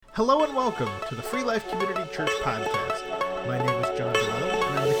Hello and welcome to the Free Life Community Church podcast. My name is John Delano,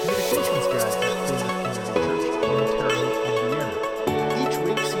 and I'm the communications guy at Free Life Community Church in Terre Haute, Indiana. Each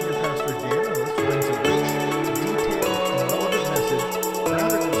week, Senior Pastor Dan Ellis brings a rich, detailed, and relevant message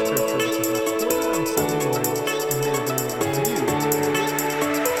grounded in Scripture, which is recorded on Sunday mornings and made available for you today.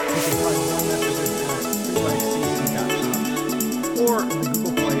 You can find more messages at freelifecc.com or in the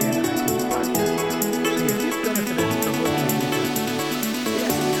Google Play and iTunes podcast. Hey, if you've benefited from listening to these,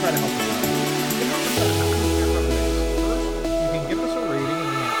 try to help us out. You can help us out in two different ways. First, you can give us a rating in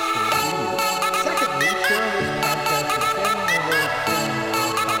the App Store. Secondly, share this podcast with family members, friends, and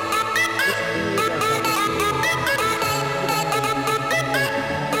colleagues.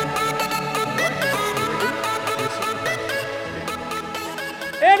 This really does help us get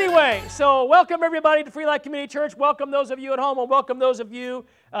Anyway, so welcome everybody to Free Life Community Church. Welcome those of you at home, and welcome those of you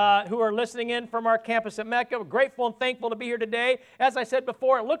who are listening in from our campus at Mecca. We're grateful and thankful to be here today. As I said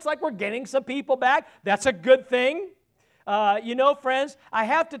before, it looks like we're getting some people back. That's a good thing. Friends, I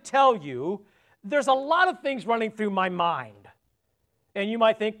have to tell you, there's a lot of things running through my mind. And you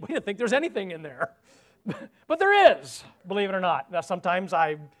might think, we didn't think there's anything in there. But there is, believe it or not. Now, sometimes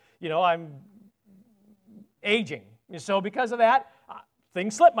I'm aging. So because of that,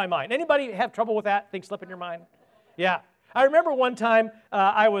 things slip my mind. Anybody have trouble with that? Things slip in your mind? Yeah. I remember one time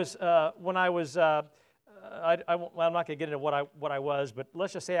I'm not going to get into what I was, but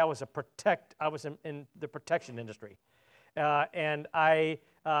let's just say I was in the protection industry. And after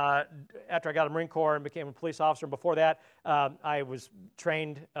I got a Marine Corps and became a police officer, and before that, I was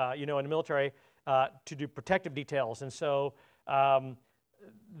trained, in the military to do protective details. And so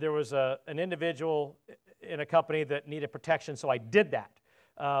there was an individual in a company that needed protection, so I did that.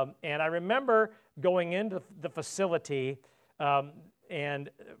 And I remember going into the facility and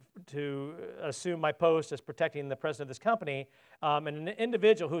to assume my post as protecting the president of this company, and an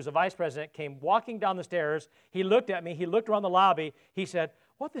individual who's a vice president came walking down the stairs. He looked at me. He looked around the lobby. He said,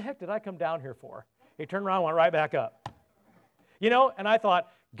 "What the heck did I come down here for?" He turned around and went right back up. And I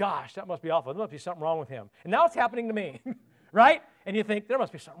thought, gosh, that must be awful. There must be something wrong with him. And now it's happening to me, right? And you think, there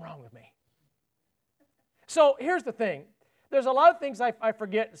must be something wrong with me. So here's the thing. There's a lot of things I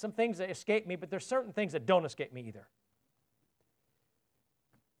forget, some things that escape me, but there's certain things that don't escape me either.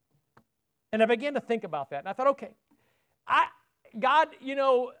 And I began to think about that, and I thought, okay, God,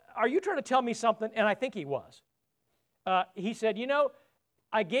 are you trying to tell me something? And I think he was. He said,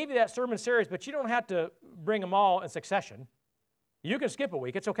 I gave you that sermon series, but you don't have to bring them all in succession. You can skip a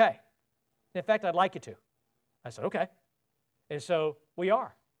week. It's okay. In fact, I'd like you to. I said, okay. And so we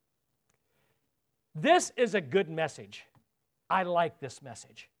are. This is a good message. I like this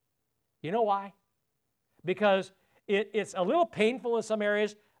message. You know why? Because it's a little painful in some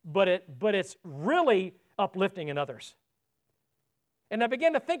areas, but it's really uplifting in others. And I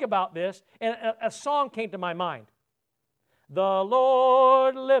began to think about this, and a song came to my mind. The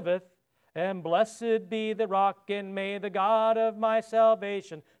Lord liveth, and blessed be the rock, and may the God of my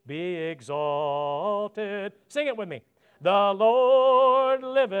salvation be exalted. Sing it with me. The Lord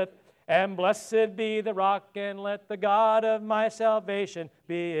liveth, and blessed be the rock, and let the God of my salvation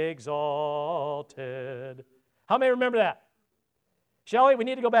be exalted. How many remember that? Shelley, we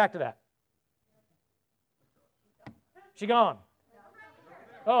need to go back to that. She gone?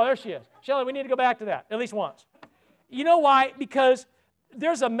 Oh, there she is. Shelley, we need to go back to that at least once. You know why? Because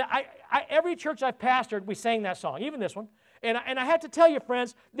there's every church I've pastored, we sang that song, even this one. And I have to tell you,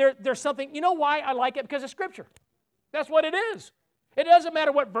 friends, there's something. You know why I like it? Because of Scripture. That's what it is. It doesn't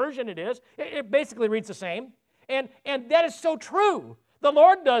matter what version it is. It basically reads the same. And that is so true. The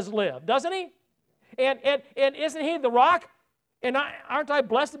Lord does live, doesn't he? And isn't he the rock? And aren't I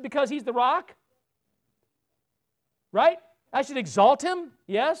blessed because he's the rock? Right? I should exalt him,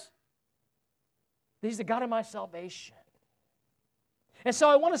 yes? He's the God of my salvation. And so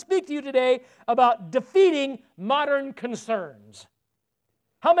I want to speak to you today about defeating modern concerns.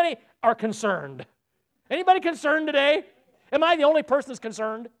 How many are concerned? Anybody concerned today? Am I the only person that's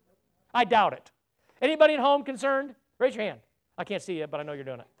concerned? I doubt it. Anybody at home concerned? Raise your hand. I can't see you, but I know you're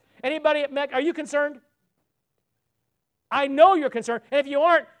doing it. Anybody at MEC, are you concerned? I know you're concerned. And if you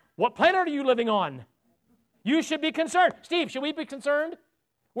aren't, what planet are you living on? You should be concerned. Steve, should we be concerned?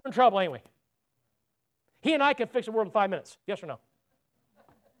 We're in trouble, ain't we? He and I can fix the world in 5 minutes. Yes or no?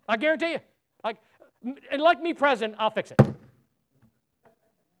 I guarantee you. Elect me president, I'll fix it.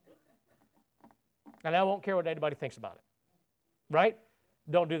 And I won't care what anybody thinks about it. Right?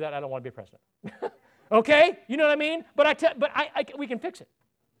 Don't do that. I don't want to be president. Okay? You know what I mean? But we can fix it.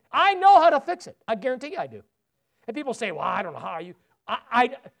 I know how to fix it. I guarantee you I do. And people say, well, I don't know how you.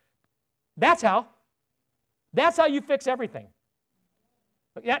 That's how. That's how you fix everything.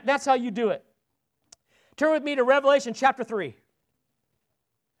 That's how you do it. Turn with me to Revelation chapter 3.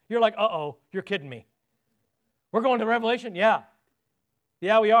 You're like, uh-oh, you're kidding me. We're going to Revelation? Yeah.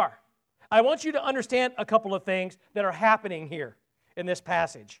 Yeah, we are. I want you to understand a couple of things that are happening here in this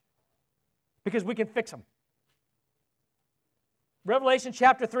passage, because we can fix them. Revelation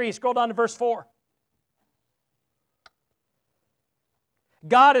chapter 3, scroll down to verse 4.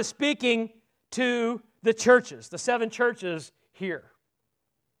 God is speaking to the churches, the 7 churches here.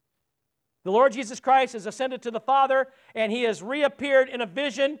 The Lord Jesus Christ has ascended to the Father, and He has reappeared in a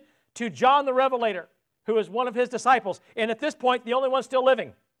vision to John the Revelator, who is one of His disciples, and at this point, the only one still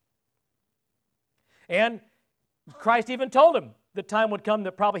living. And Christ even told him the time would come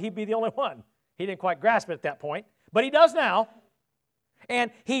that probably he'd be the only one. He didn't quite grasp it at that point, but he does now.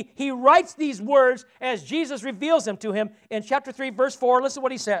 And he writes these words as Jesus reveals them to him in chapter 3, verse 4. Listen to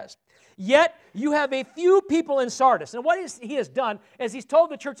what he says. Yet you have a few people in Sardis. And what he has done is he's told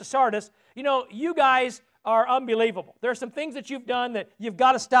the church of Sardis, you know, you guys are unbelievable. There are some things that you've done that you've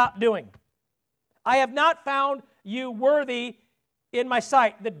got to stop doing. I have not found you worthy in my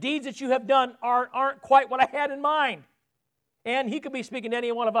sight. The deeds that you have done aren't quite what I had in mind. And he could be speaking to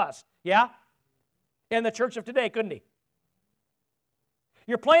any one of us. Yeah? In the church of today, couldn't he?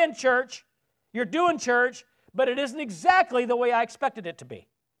 You're playing church, you're doing church, but it isn't exactly the way I expected it to be.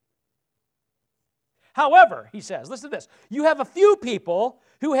 However, he says, listen to this, you have a few people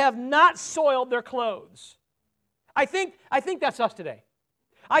who have not soiled their clothes. I think that's us today.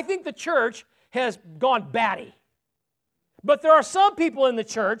 I think the church has gone batty. But there are some people in the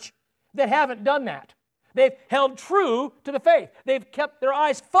church that haven't done that. They've held true to the faith. They've kept their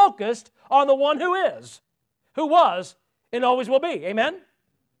eyes focused on the one who is, who was, and always will be. Amen?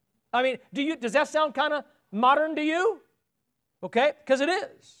 I mean, does that sound kind of modern to you? Okay? Because it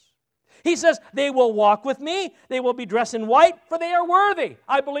is. He says, they will walk with me. They will be dressed in white, for they are worthy.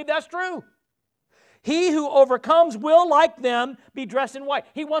 I believe that's true. He who overcomes will, like them, be dressed in white.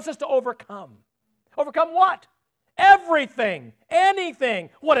 He wants us to overcome. Overcome what? Everything, anything,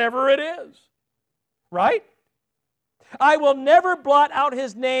 whatever it is. Right? I will never blot out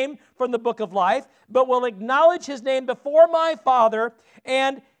his name from the book of life, but will acknowledge his name before my Father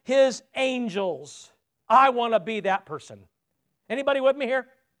and his angels. I want to be that person. Anybody with me here?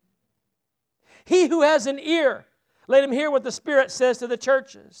 He who has an ear, let him hear what the Spirit says to the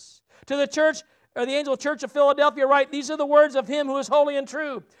churches. To the church, or the angel church of Philadelphia, write, these are the words of him who is holy and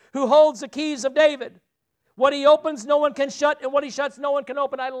true, who holds the keys of David. What he opens, no one can shut, and what he shuts, no one can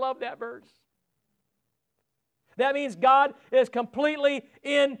open. I love that verse. That means God is completely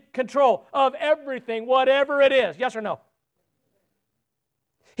in control of everything, whatever it is. Yes or no?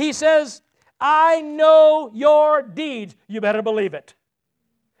 He says, I know your deeds. You better believe it.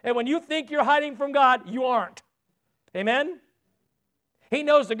 And when you think you're hiding from God, you aren't. Amen? He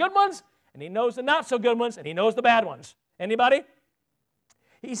knows the good ones, and he knows the not so good ones, and he knows the bad ones. Anybody?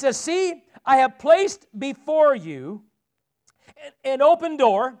 He says, see, I have placed before you an open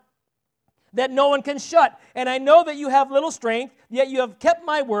door that no one can shut. And I know that you have little strength, yet you have kept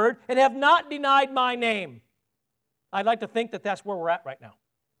my word and have not denied my name. I'd like to think that that's where we're at right now.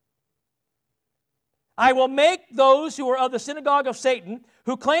 I will make those who are of the synagogue of Satan,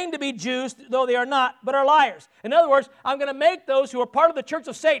 who claim to be Jews, though they are not, but are liars. In other words, I'm going to make those who are part of the church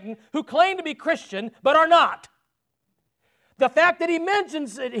of Satan, who claim to be Christian, but are not. The fact that he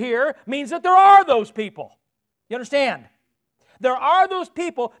mentions it here means that there are those people. You understand? There are those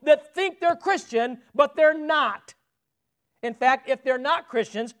people that think they're Christian, but they're not. In fact, if they're not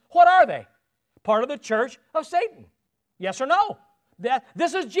Christians, what are they? Part of the church of Satan. Yes or no?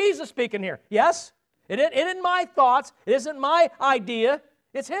 This is Jesus speaking here. Yes? It isn't my thoughts. It isn't my idea.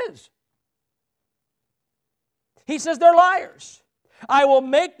 It's his. He says they're liars. I will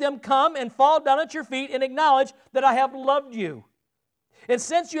make them come and fall down at your feet and acknowledge that I have loved you. And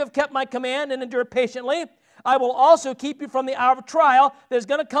since you have kept my command and endured patiently, I will also keep you from the hour of trial that is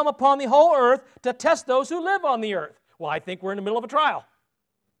going to come upon the whole earth to test those who live on the earth. Well, I think we're in the middle of a trial.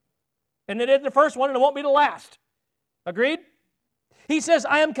 And it isn't the first one, and it won't be the last. Agreed? He says,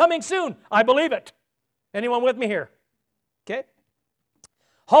 I am coming soon. I believe it. Anyone with me here? Okay?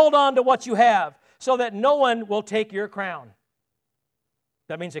 Hold on to what you have so that no one will take your crown.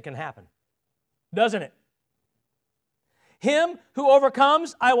 That means it can happen, doesn't it? Him who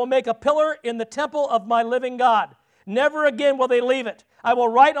overcomes, I will make a pillar in the temple of my living God. Never again will they leave it. I will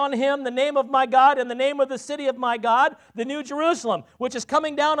write on him the name of my God and the name of the city of my God, the new Jerusalem, which is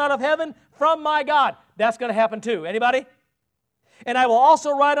coming down out of heaven from my God. That's going to happen too. Anybody? And I will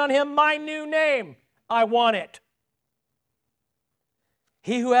also write on him my new name. I want it.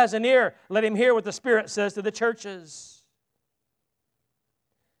 He who has an ear, let him hear what the Spirit says to the churches.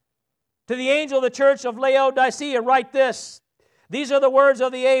 To the angel of the church of Laodicea, write this. These are the words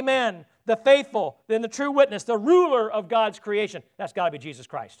of the Amen, the faithful, then the true witness, the ruler of God's creation. That's got to be Jesus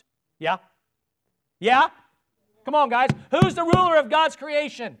Christ. Yeah? Yeah? Come on, guys. Who's the ruler of God's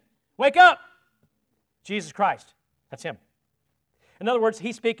creation? Wake up. Jesus Christ. That's Him. In other words,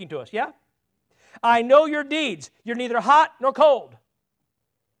 He's speaking to us. Yeah? I know your deeds. You're neither hot nor cold.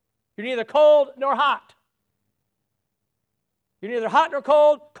 You're neither cold nor hot. You're neither hot nor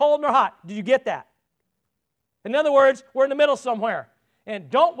cold, cold nor hot. Did you get that? In other words, we're in the middle somewhere.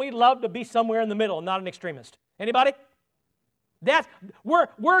 And don't we love to be somewhere in the middle, not an extremist? Anybody?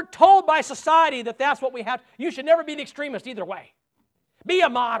 We're told by society that that's what we have. You should never be an extremist either way. Be a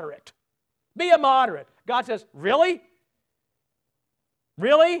moderate. Be a moderate. God says, really?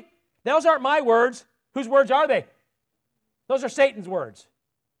 Really? Those aren't my words. Whose words are they? Those are Satan's words.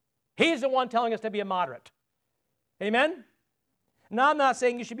 He's the one telling us to be a moderate. Amen? Now, I'm not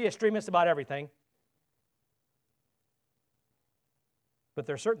saying you should be extremist about everything. But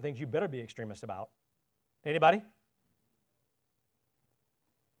there are certain things you better be extremist about. Anybody?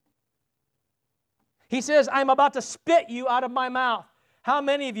 He says, I'm about to spit you out of my mouth. How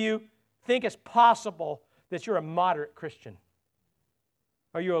many of you think it's possible that you're a moderate Christian?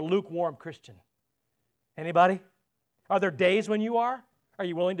 Are you a lukewarm Christian? Anybody? Are there days when you are? Are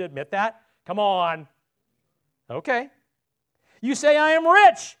you willing to admit that? Come on. Okay. You say, I am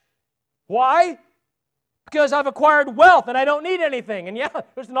rich. Why? Because I've acquired wealth and I don't need anything. And yeah,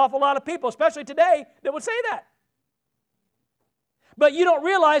 there's an awful lot of people, especially today, that would say that. But you don't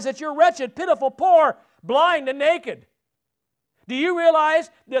realize that you're wretched, pitiful, poor, blind, and naked. Do you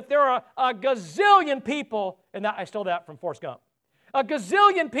realize that there are a gazillion people, and I stole that from Forrest Gump, a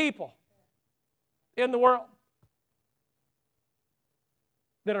gazillion people in the world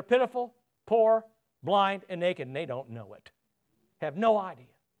that are pitiful, poor, blind, and naked, and they don't know it. Have no idea.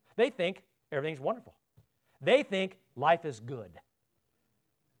 They think everything's wonderful. They think life is good.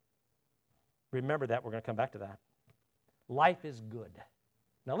 Remember that. We're going to come back to that. Life is good.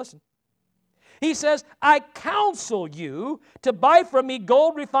 Now listen. He says, I counsel you to buy from me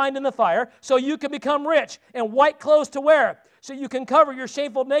gold refined in the fire so you can become rich, and white clothes to wear, so you can cover your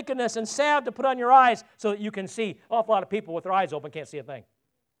shameful nakedness, and salve to put on your eyes so that you can see. An awful lot of people with their eyes open can't see a thing.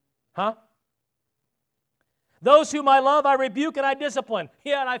 Huh? Those whom I love, I rebuke and I discipline.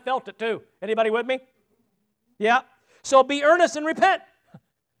 Yeah, and I felt it too. Anybody with me? Yeah. So be earnest and repent.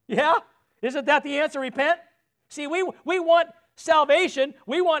 Yeah? Isn't that the answer? Repent? See, we want salvation,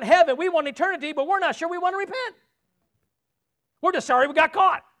 we want heaven, we want eternity, but we're not sure we want to repent. We're just sorry we got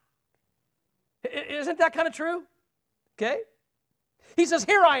caught. Isn't that kind of true? Okay? He says,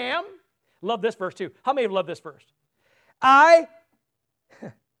 here I am. Love this verse too. How many have loved this verse?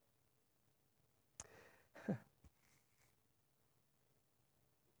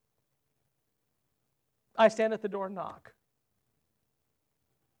 I stand at the door and knock.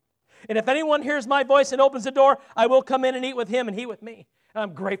 And if anyone hears my voice and opens the door, I will come in and eat with him and he with me. And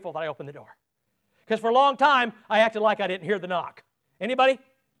I'm grateful that I opened the door. Because for a long time, I acted like I didn't hear the knock. Anybody?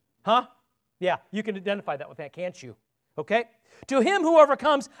 Huh? Yeah, you can identify that with that, can't you? Okay? To him who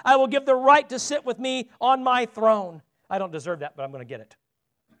overcomes, I will give the right to sit with me on my throne. I don't deserve that, but I'm going to get it.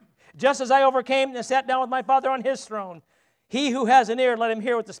 Just as I overcame and sat down with my Father on his throne, he who has an ear, let him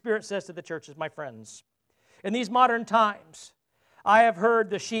hear what the Spirit says to the churches, my friends. In these modern times, I have heard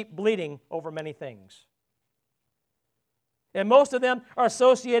the sheep bleating over many things. And most of them are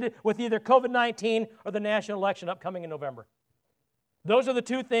associated with either COVID-19 or the national election upcoming in November. Those are the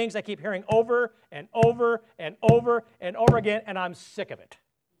two things I keep hearing over and over and over and over again, and I'm sick of it.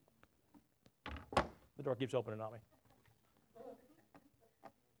 The door keeps opening on me.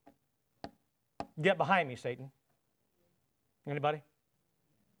 Get behind me, Satan. Anybody?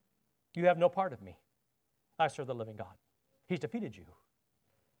 You have no part of me. I serve the living God. He's defeated you.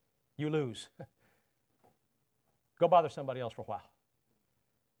 You lose. Go bother somebody else for a while.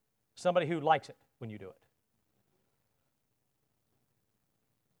 Somebody who likes it when you do it.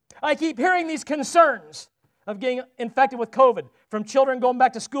 I keep hearing these concerns of getting infected with COVID, from children going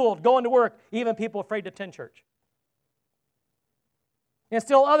back to school, going to work, even people afraid to attend church. And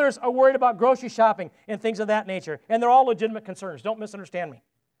still others are worried about grocery shopping and things of that nature. And they're all legitimate concerns. Don't misunderstand me.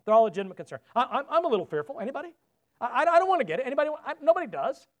 They're all legitimate concerns. I'm a little fearful. Anybody? I don't want to get it. Anybody? Nobody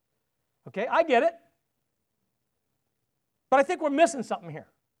does. Okay, I get it. But I think we're missing something here.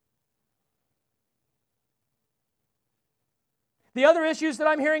 The other issues that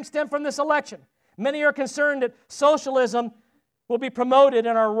I'm hearing stem from this election. Many are concerned that socialism will be promoted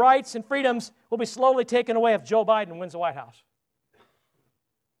and our rights and freedoms will be slowly taken away if Joe Biden wins the White House.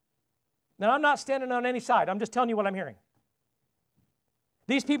 Now, I'm not standing on any side. I'm just telling you what I'm hearing.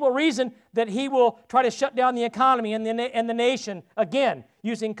 These people reason that he will try to shut down the economy and the nation, again,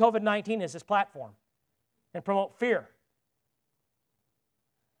 using COVID-19 as his platform and promote fear.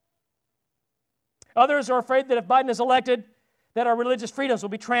 Others are afraid that if Biden is elected, that our religious freedoms will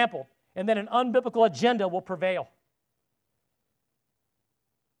be trampled and that an unbiblical agenda will prevail,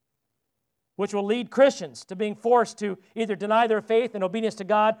 which will lead Christians to being forced to either deny their faith and obedience to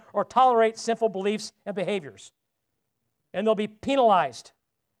God or tolerate sinful beliefs and behaviors. And they'll be penalized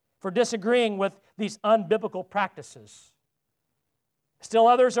for disagreeing with these unbiblical practices. Still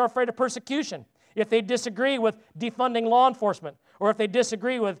others are afraid of persecution if they disagree with defunding law enforcement or if they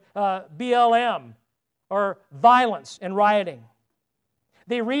disagree with BLM or violence and rioting.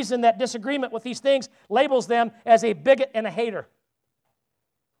 They reason that disagreement with these things labels them as a bigot and a hater.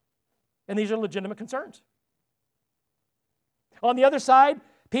 And these are legitimate concerns. On the other side,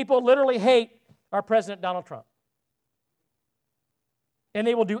 people literally hate our President Donald Trump. And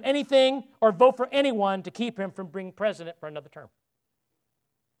they will do anything or vote for anyone to keep him from being president for another term.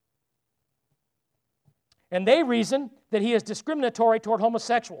 And they reason that he is discriminatory toward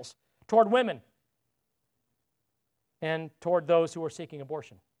homosexuals, toward women, and toward those who are seeking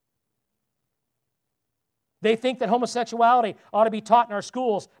abortion. They think that homosexuality ought to be taught in our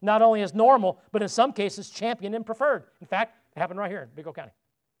schools not only as normal, but in some cases championed and preferred. In fact, it happened right here in Big O County.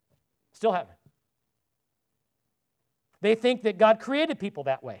 Still happening. They think that God created people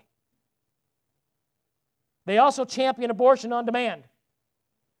that way. They also champion abortion on demand.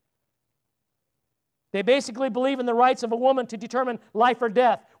 They basically believe in the rights of a woman to determine life or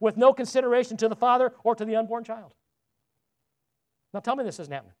death with no consideration to the father or to the unborn child. Now tell me this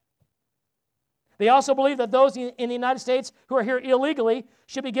isn't happening. They also believe that those in the United States who are here illegally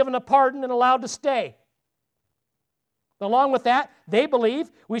should be given a pardon and allowed to stay. Along with that, they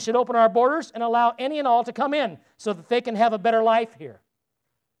believe we should open our borders and allow any and all to come in so that they can have a better life here.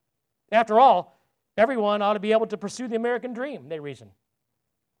 After all, everyone ought to be able to pursue the American dream, they reason.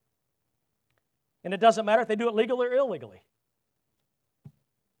 And it doesn't matter if they do it legally or illegally.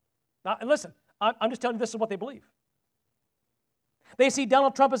 Now, and listen, I'm just telling you this is what they believe. They see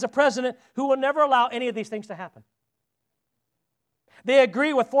Donald Trump as a president who will never allow any of these things to happen. They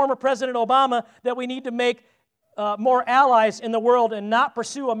agree with former President Obama that we need to make more allies in the world and not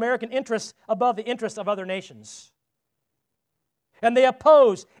pursue American interests above the interests of other nations. And they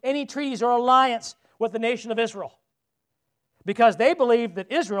oppose any treaties or alliance with the nation of Israel because they believe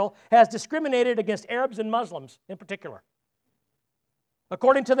that Israel has discriminated against Arabs and Muslims in particular.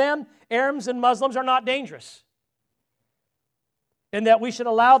 According to them, Arabs and Muslims are not dangerous, and that we should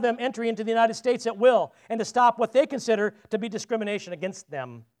allow them entry into the United States at will and to stop what they consider to be discrimination against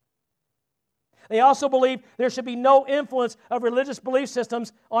them. They also believe there should be no influence of religious belief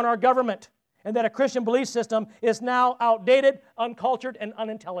systems on our government and that a Christian belief system is now outdated, uncultured, and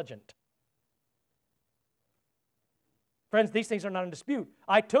unintelligent. Friends, these things are not in dispute.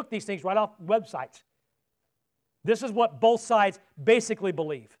 I took these things right off websites. This is what both sides basically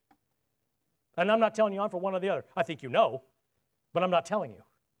believe. And I'm not telling you I'm for one or the other. I think you know, but I'm not telling you.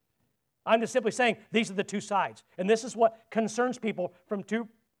 I'm just simply saying these are the two sides. And this is what concerns people from two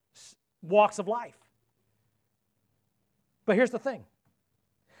walks of life. But here's the thing.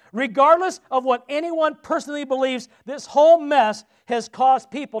 Regardless of what anyone personally believes, this whole mess has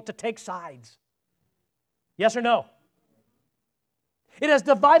caused people to take sides. Yes or no? It has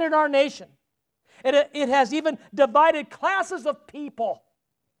divided our nation. It has even divided classes of people,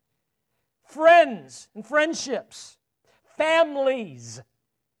 friends and friendships, families,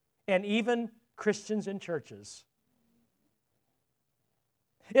 and even Christians in churches.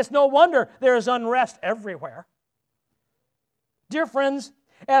 It's no wonder there is unrest everywhere. Dear friends,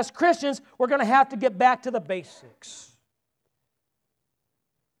 as Christians, we're going to have to get back to the basics.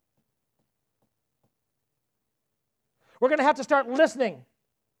 We're going to have to start listening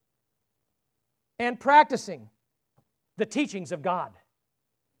and practicing the teachings of God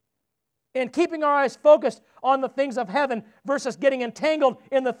and keeping our eyes focused on the things of heaven versus getting entangled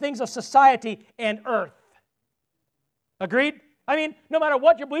in the things of society and earth. Agreed? I mean, no matter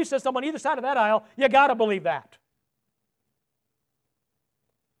what your belief system on either side of that aisle, you got to believe that.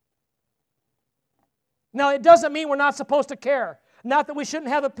 Now, it doesn't mean we're not supposed to care. Not that we shouldn't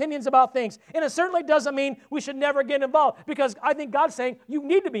have opinions about things. And it certainly doesn't mean we should never get involved, because I think God's saying you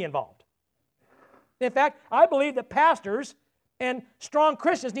need to be involved. In fact, I believe that pastors and strong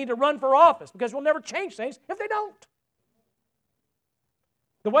Christians need to run for office, because we'll never change things if they don't.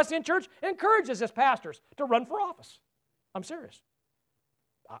 The Wesleyan Church encourages its pastors to run for office. I'm serious.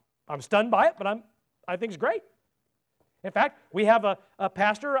 I'm stunned by it, but I think it's great. In fact, we have a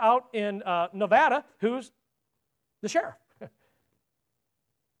pastor out in Nevada who's the sheriff.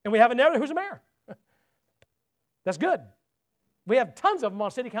 And we have a neighbor who's a mayor. That's good. We have tons of them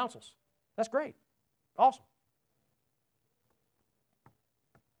on city councils. That's great. Awesome.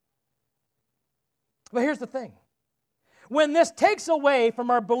 But here's the thing. When this takes away from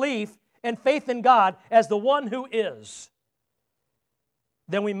our belief and faith in God as the one who is,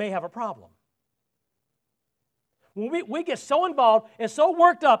 then we may have a problem. When we get so involved and so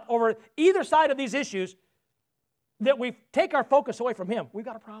worked up over either side of these issues that we take our focus away from Him, we've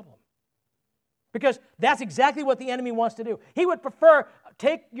got a problem. Because that's exactly what the enemy wants to do. He would prefer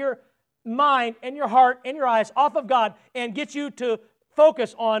take your mind and your heart and your eyes off of God and get you to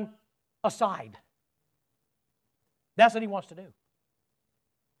focus on a side. That's what he wants to do.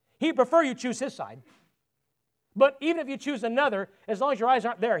 He'd prefer you choose his side. But even if you choose another, as long as your eyes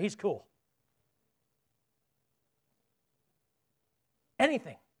aren't there, he's cool.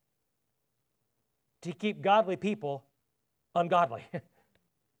 Anything to keep godly people ungodly.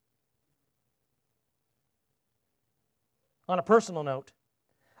 On a personal note,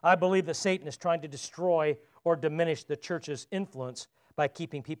 I believe that Satan is trying to destroy or diminish the church's influence by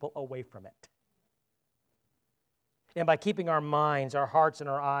keeping people away from it. And by keeping our minds, our hearts, and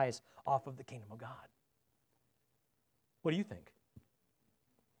our eyes off of the kingdom of God. What do you think?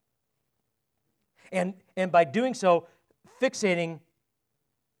 And by doing so, fixating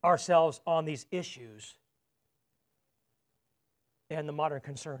ourselves on these issues and the modern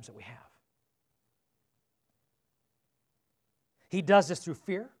concerns that we have. He does this through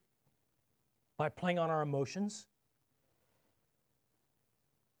fear, by playing on our emotions,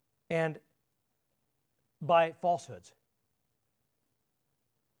 and by falsehoods.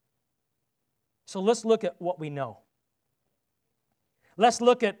 So let's look at what we know. Let's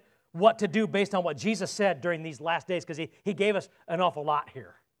look at what to do based on what Jesus said during these last days, because he gave us an awful lot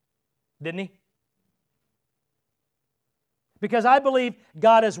here. Didn't he? Because I believe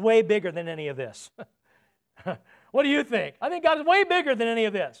God is way bigger than any of this. What do you think? I think God is way bigger than any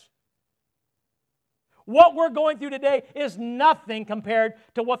of this. What we're going through today is nothing compared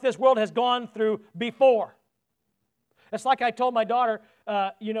to what this world has gone through before. It's like I told my daughter,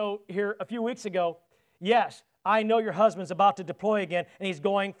 here a few weeks ago, yes, I know your husband's about to deploy again, and he's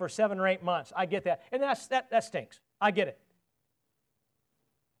going for 7 or 8 months. I get that. And that stinks. I get it.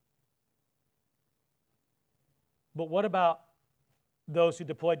 But what about those who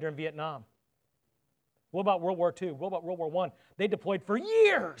deployed during Vietnam? What about World War II? What about World War I? They deployed for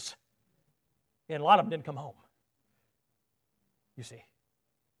years, and a lot of them didn't come home. You see,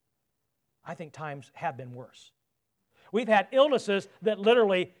 I think times have been worse. We've had illnesses that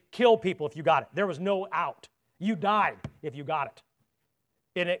literally kill people if you got it. There was no out. You died if you got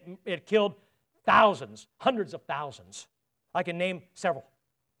it. And it killed thousands, hundreds of thousands. I can name several.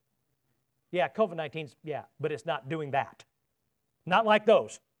 Yeah, COVID-19's, but it's not doing that. Not like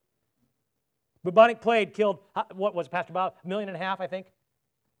those. Bubonic plague killed, what was it, Pastor Bob? 1.5 million, I think?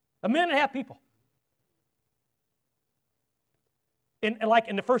 1.5 million people. In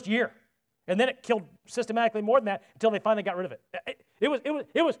the first year. And then it killed systematically more than that until they finally got rid of it. It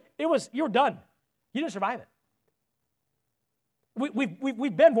was you were done. You didn't survive it.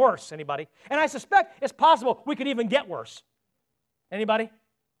 We've been worse, anybody? And I suspect it's possible we could even get worse. Anybody?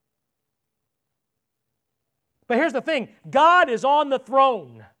 But here's the thing. God is on the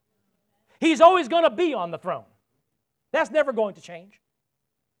throne. He's always going to be on the throne. That's never going to change.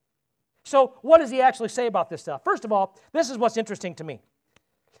 So what does he actually say about this stuff? First of all, this is what's interesting to me.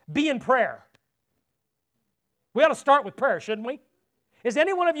 Be in prayer. We ought to start with prayer, shouldn't we? Is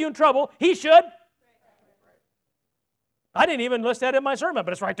any one of you in trouble? He should. I didn't even list that in my sermon,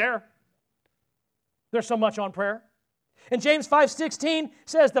 but it's right there. There's so much on prayer. And James 5:16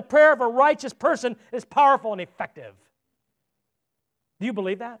 says the prayer of a righteous person is powerful and effective. Do you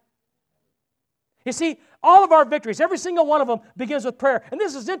believe that? You see, all of our victories, every single one of them begins with prayer. And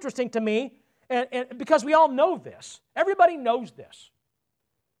this is interesting to me and because we all know this. Everybody knows this.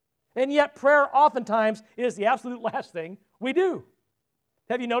 And yet prayer oftentimes is the absolute last thing we do.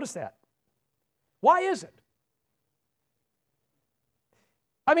 Have you noticed that? Why is it?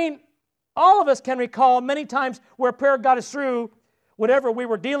 I mean, all of us can recall many times where prayer got us through whatever we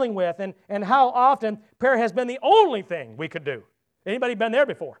were dealing with and how often prayer has been the only thing we could do. Anybody been there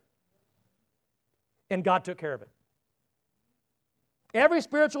before? And God took care of it. Every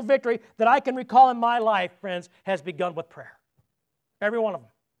spiritual victory that I can recall in my life, friends, has begun with prayer. Every one of them.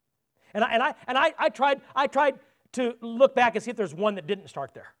 And I tried to look back and see if there's one that didn't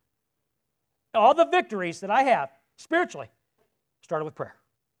start there. All the victories that I have spiritually started with prayer.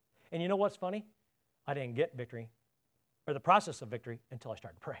 And you know what's funny? I didn't get victory or the process of victory until I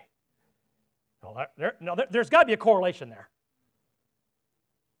started to pray. There's got to be a correlation there.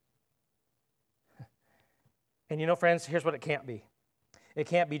 And you know, friends, here's what it can't be. It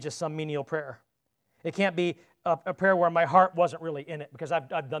can't be just some menial prayer. It can't be a prayer where my heart wasn't really in it, because I've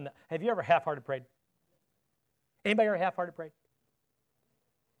done that. Have you ever half-hearted prayed? Anybody ever half-hearted prayed?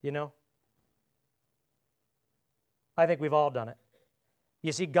 You know? I think we've all done it.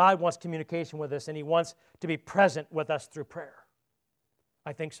 You see, God wants communication with us, and He wants to be present with us through prayer.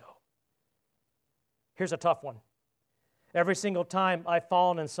 I think so. Here's a tough one. Every single time I've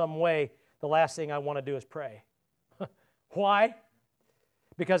fallen in some way, the last thing I want to do is pray. Why?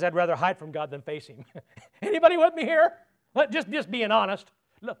 Because I'd rather hide from God than face Him. Anybody with me here? Just being honest.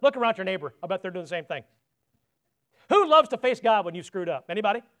 Look around your neighbor. I bet they're doing the same thing. Who loves to face God when you've screwed up?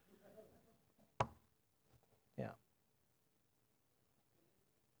 Anybody? Yeah.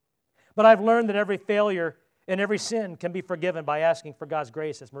 But I've learned that every failure and every sin can be forgiven by asking for God's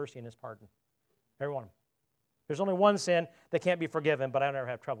grace, His mercy, and His pardon. Every one of them. There's only one sin that can't be forgiven, but I never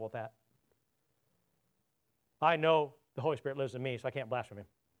have trouble with that. I know the Holy Spirit lives in me, so I can't blaspheme Him.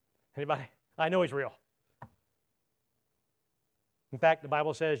 Anybody? I know He's real. In fact, the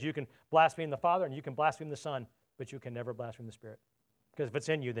Bible says you can blaspheme the Father and you can blaspheme the Son, but you can never blaspheme the Spirit. Because if it's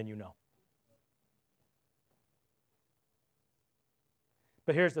in you, then you know.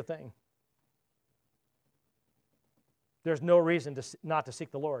 But here's the thing. There's no reason not to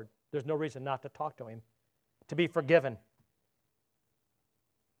seek the Lord. There's no reason not to talk to Him, to be forgiven.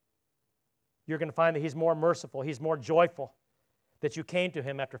 You're going to find that He's more merciful, He's more joyful, that you came to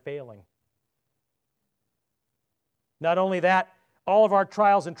Him after failing. Not only that, all of our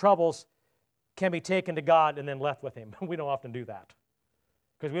trials and troubles can be taken to God and then left with Him. We don't often do that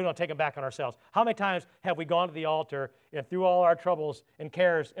because we don't take them back on ourselves. How many times have we gone to the altar and threw all our troubles and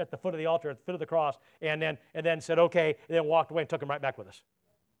cares at the foot of the altar, at the foot of the cross, and then said, okay, and then walked away and took them right back with us?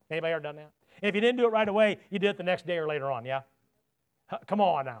 Anybody ever done that? And if you didn't do it right away, you did it the next day or later on, yeah? Come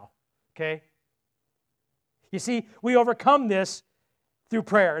on now, okay? You see, we overcome this through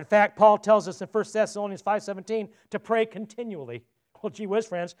prayer. In fact, Paul tells us in 1 Thessalonians 5:17 to pray continually. Well, gee whiz,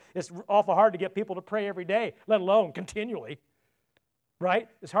 friends, it's awful hard to get people to pray every day, let alone continually, right?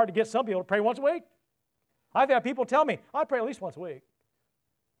 It's hard to get some people to pray once a week. I've had people tell me, I pray at least once a week.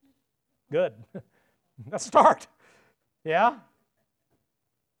 Good. Let's start. Yeah?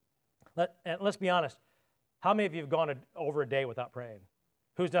 Let's be honest. How many of you have gone over a day without praying?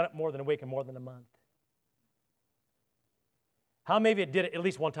 Who's done it more than a week and more than a month? How many of you did it at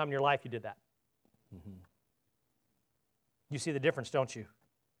least one time in your life you did that? Mm-hmm. You see the difference, don't you?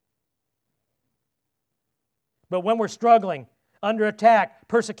 But when we're struggling, under attack,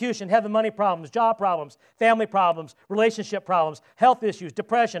 persecution, having money problems, job problems, family problems, relationship problems, health issues,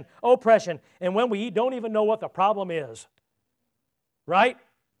 depression, oppression, and when we don't even know what the problem is, right?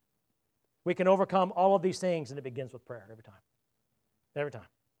 We can overcome all of these things, and it begins with prayer every time. Every time.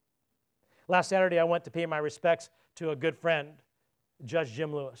 Last Saturday, I went to pay my respects to a good friend, Judge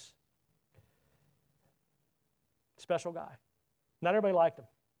Jim Lewis. Special guy. Not everybody liked him.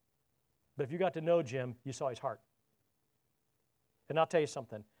 But if you got to know Jim, you saw his heart. And I'll tell you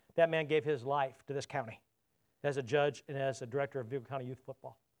something. That man gave his life to this county as a judge and as a director of Vigo County Youth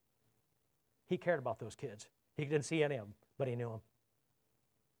Football. He cared about those kids. He didn't see any of them, but he knew them.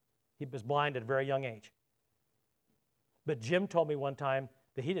 He was blind at a very young age. But Jim told me one time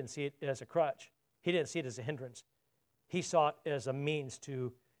that he didn't see it as a crutch. He didn't see it as a hindrance. He saw it as a means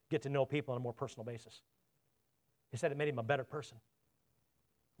to get to know people on a more personal basis. He said it made him a better person.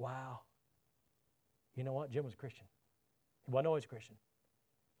 Wow. You know what? Jim was a Christian. He wasn't always a Christian,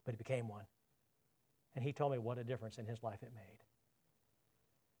 but he became one. And he told me what a difference in his life it made.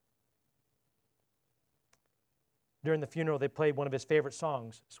 During the funeral, they played one of his favorite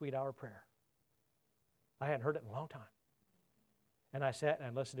songs, Sweet Hour Prayer. I hadn't heard it in a long time. And I sat and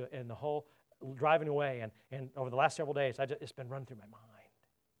I listened to it, and the whole driving away, and over the last several days, it's been running through my mind.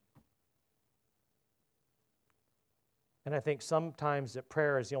 And I think sometimes that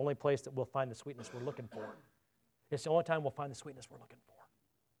prayer is the only place that we'll find the sweetness we're looking for. It's the only time we'll find the sweetness we're looking for.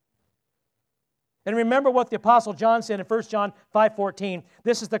 And remember what the Apostle John said in 1 John 5:14.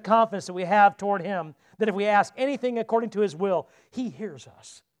 This is the confidence that we have toward Him, that if we ask anything according to His will, He hears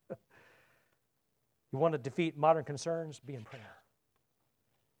us. You want to defeat modern concerns? Be in prayer.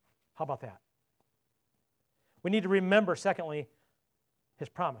 How about that? We need to remember, secondly, His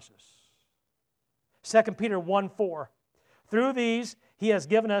promises. 2 Peter 1:4. Through these, He has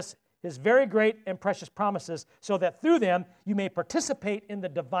given us His very great and precious promises, so that through them you may participate in the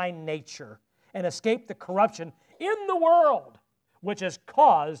divine nature and escape the corruption in the world, which is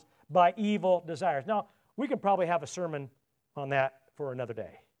caused by evil desires. Now, we could probably have a sermon on that for another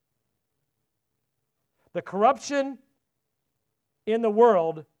day. The corruption in the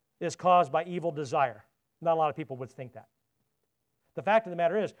world is caused by evil desire. Not a lot of people would think that. The fact of the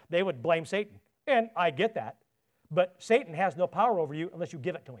matter is, they would blame Satan. And I get that. But Satan has no power over you unless you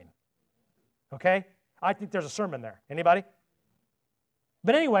give it to him. Okay? I think there's a sermon there. Anybody?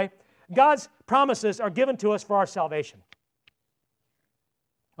 But anyway, God's promises are given to us for our salvation.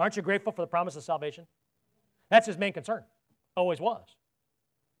 Aren't you grateful for the promise of salvation? That's his main concern. Always was.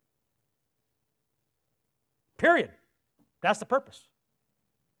 Period. That's the purpose.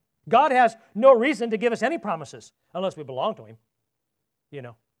 God has no reason to give us any promises unless we belong to him. You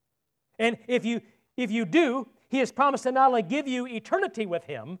know. And if you do, he has promised to not only give you eternity with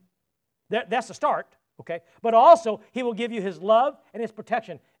him, that's the start, okay, but also he will give you his love and his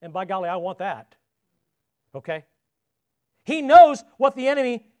protection. And by golly, I want that. Okay? He knows what the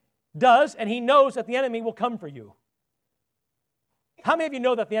enemy does, and he knows that the enemy will come for you. How many of you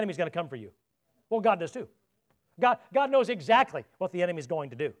know that the enemy is going to come for you? Well, God does too. God knows exactly what the enemy is going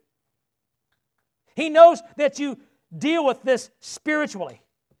to do. He knows that you deal with this spiritually.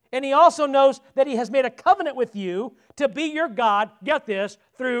 And he also knows that he has made a covenant with you to be your God, get this,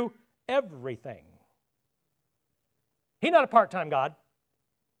 through everything. He's not a part-time God.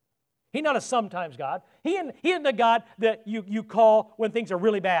 He's not a sometimes God. He isn't the God that you call when things are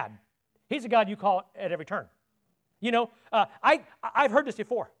really bad. He's a God you call at every turn. You know, I've heard this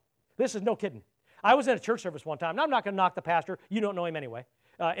before. This is no kidding. I was in a church service one time, and I'm not going to knock the pastor. You don't know him anyway,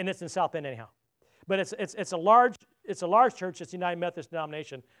 and it's in South Bend anyhow. But it's a large church. It's a United Methodist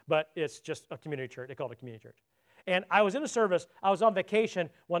denomination, but it's just a community church. They call it a community church. And I was in a service. I was on vacation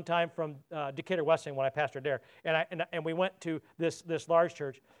one time from Decatur, Wesleyan when I pastored there, and we went to this large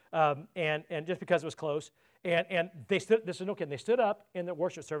church, and just because it was close, and they stood. This is no kidding. They stood up in the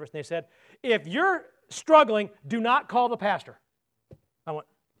worship service and they said, "If you're struggling, do not call the pastor." I went,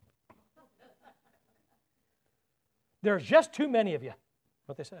 "There's just too many of you."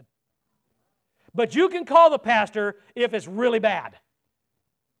 What they said. But you can call the pastor if it's really bad.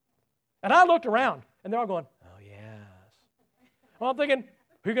 And I looked around, and they're all going, "Oh, yes." Well, I'm thinking,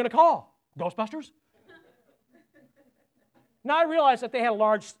 who are you going to call? Ghostbusters? Now, I realized that they had a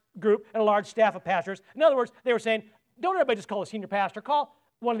large group and a large staff of pastors. In other words, they were saying, don't everybody just call the senior pastor. Call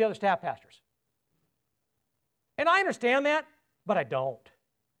one of the other staff pastors. And I understand that, but I don't.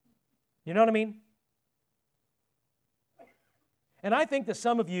 You know what I mean? And I think that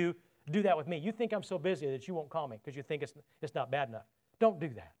some of you do that with me. You think I'm so busy that you won't call me because you think it's not bad enough. Don't do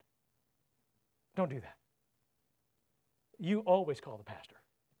that. Don't do that. You always call the pastor.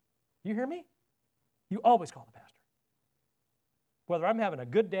 You hear me? You always call the pastor. Whether I'm having a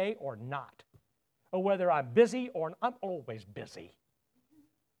good day or not, or whether I'm busy or I'm always busy.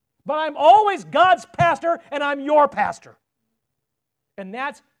 But I'm always God's pastor, and I'm your pastor. And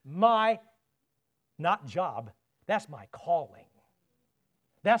that's my, not job, that's my calling.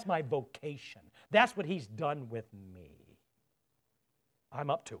 That's my vocation. That's what he's done with me. I'm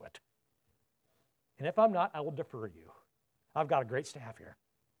up to it. And if I'm not, I will defer you. I've got a great staff here.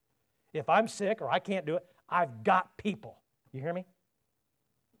 If I'm sick or I can't do it, I've got people. You hear me?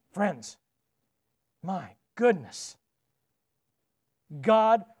 Friends, my goodness.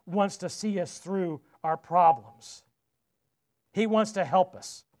 God wants to see us through our problems. He wants to help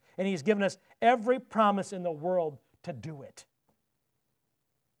us. And he's given us every promise in the world to do it.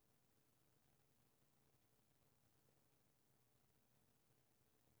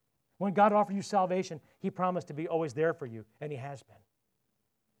 When God offered you salvation, he promised to be always there for you, and he has been.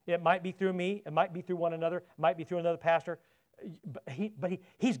 It might be through me, it might be through one another, it might be through another pastor, but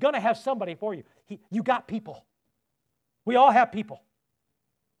he's going to have somebody for you. You got people. We all have people.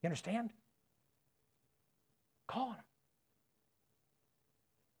 You understand? Call on him.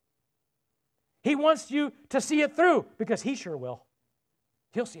 He wants you to see it through because he sure will.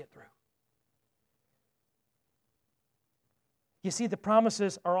 He'll see it through. You see, the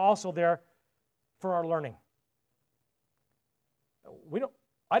promises are also there for our learning.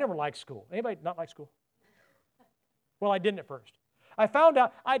 I never liked school. Anybody not like school? Well, I didn't at first. I found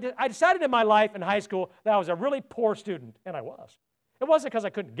out, I decided in my life in high school that I was a really poor student, and I was. It wasn't because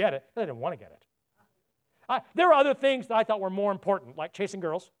I couldn't get it, I didn't want to get it. There were other things that I thought were more important, like chasing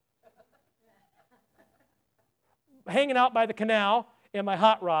girls, hanging out by the canal in my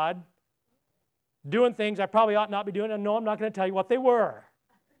hot rod, doing things I probably ought not be doing, and no, I'm not going to tell you what they were.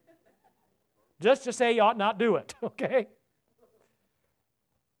 Just to say you ought not do it, okay?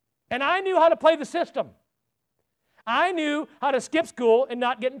 And I knew how to play the system. I knew how to skip school and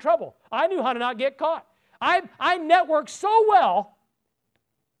not get in trouble. I knew how to not get caught. I networked so well.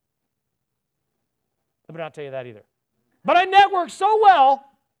 Let me not tell you that either. But I networked so well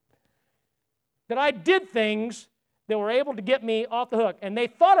that I did things that were able to get me off the hook. And they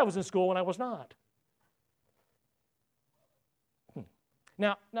thought I was in school when I was not.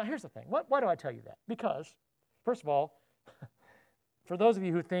 Now here's the thing. Why do I tell you that? Because, first of all, for those of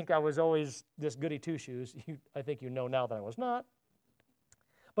you who think I was always this goody two-shoes, I think you know now that I was not.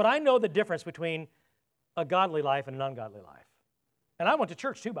 But I know the difference between a godly life and an ungodly life. And I went to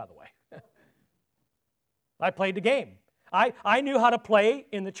church too, by the way. I played the game. I knew how to play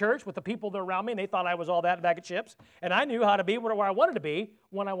in the church with the people that were around me, and they thought I was all that in a bag of chips. And I knew how to be where I wanted to be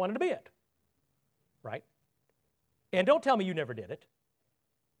when I wanted to be it. Right? And don't tell me you never did it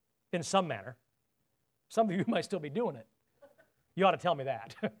in some manner. Some of you might still be doing it. You ought to tell me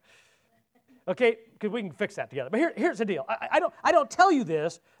that. Okay? Because we can fix that together. But here's the deal. I don't tell you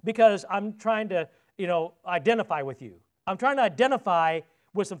this because I'm trying to, identify with you. I'm trying to identify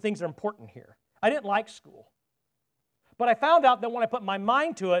with some things that are important here. I didn't like school. But I found out that when I put my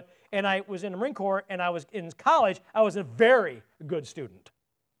mind to it, and I was in the Marine Corps, and I was in college, I was a very good student.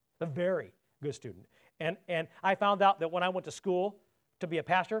 A very good student. And I found out that when I went to school to be a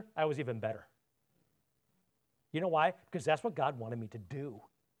pastor, I was even better. You know why? Because that's what God wanted me to do.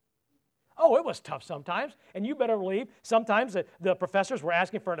 Oh, it was tough sometimes, and you better believe sometimes the professors were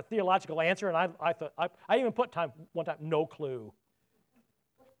asking for a theological answer, and I thought, I even put one time, no clue.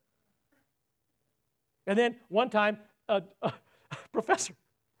 And then one time, a professor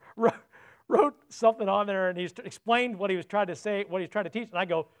wrote something on there, and he explained what he was trying to say, what he was trying to teach, and I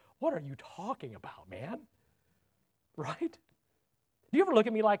go, what are you talking about, man? Right? Do you ever look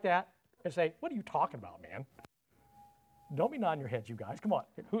at me like that and say, what are you talking about, man? Don't be nodding your heads, you guys. Come on.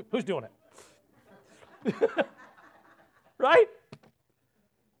 Who's doing it? Right?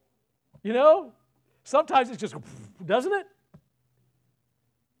 Sometimes it's just, doesn't it?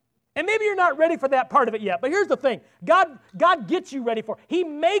 And maybe you're not ready for that part of it yet, but here's the thing. God gets you ready for it. He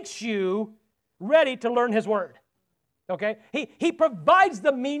makes you ready to learn His Word. Okay? He provides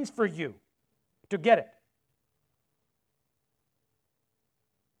the means for you to get it.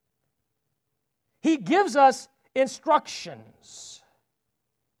 He gives us instructions.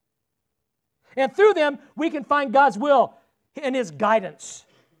 And through them, we can find God's will and His guidance.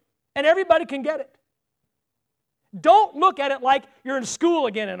 And everybody can get it. Don't look at it like you're in school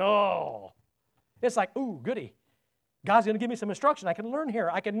again and, it's like, ooh, goody. God's going to give me some instruction. I can learn here.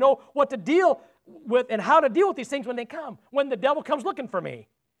 I can know what to deal with and how to deal with these things when they come, when the devil comes looking for me.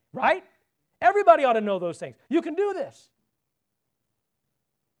 Right? Everybody ought to know those things. You can do this.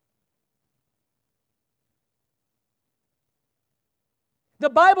 The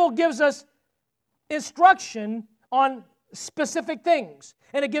Bible gives us instruction on specific things,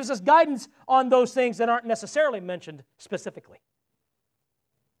 and it gives us guidance on those things that aren't necessarily mentioned specifically.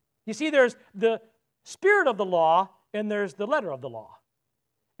 You see, there's the spirit of the law, and there's the letter of the law.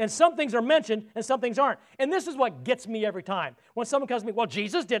 And some things are mentioned, and some things aren't. And this is what gets me every time. When someone comes to me, well,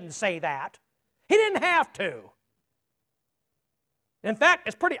 Jesus didn't say that. He didn't have to. In fact,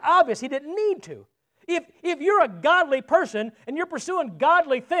 it's pretty obvious He didn't need to. If you're a godly person and you're pursuing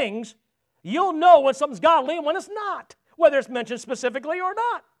godly things, you'll know when something's godly and when it's not, whether it's mentioned specifically or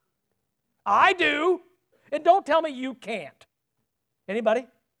not. I do. And don't tell me you can't. Anybody?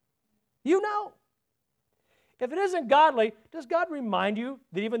 You know. If it isn't godly, does God remind you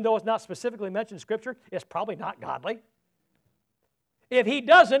that even though it's not specifically mentioned in Scripture, it's probably not godly? If He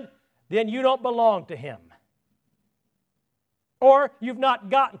doesn't, then you don't belong to Him. Or you've not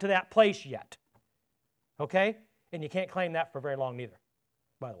gotten to that place yet. Okay? And you can't claim that for very long neither,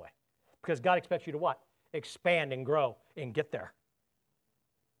 by the way. Because God expects you to what? Expand and grow and get there.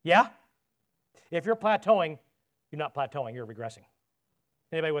 Yeah? If you're plateauing, you're not plateauing, you're regressing.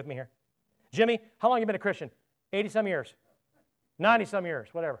 Anybody with me here? Jimmy, how long have you been a Christian? 80-some years. 90-some years,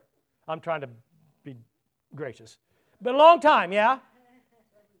 whatever. I'm trying to be gracious. Been a long time, yeah?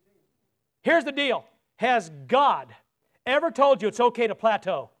 Here's the deal. Has God ever told you it's okay to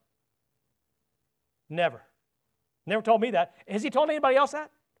plateau? Never. Never told me that. Has He told anybody else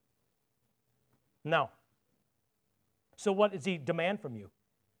that? No. So what does He demand from you?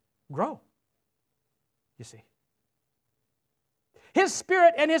 Grow. You see. His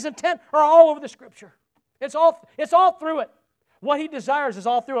Spirit and His intent are all over the Scripture. It's all through it. What He desires is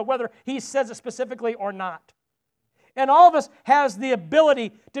all through it, whether He says it specifically or not. And all of us has the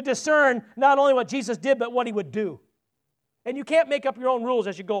ability to discern not only what Jesus did, but what He would do. And you can't make up your own rules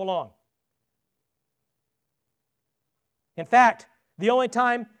as you go along. In fact, the only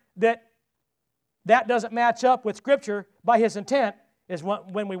time that doesn't match up with Scripture by His intent is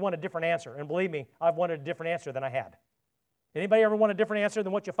when we want a different answer. And believe me, I've wanted a different answer than I had. Anybody ever want a different answer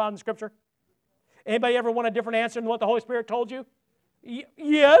than what you found in Scripture? Anybody ever want a different answer than what the Holy Spirit told you?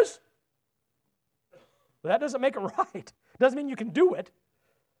 Yes. But that doesn't make it right. Doesn't mean you can do it.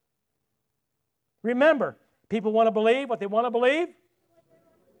 Remember, people want to believe what they want to believe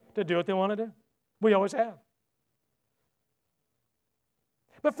to do what they want to do. We always have.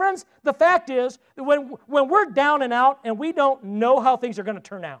 But friends, the fact is that when we're down and out and we don't know how things are going to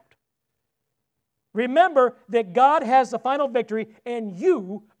turn out, remember that God has the final victory and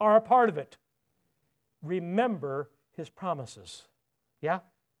you are a part of it. Remember His promises. Yeah?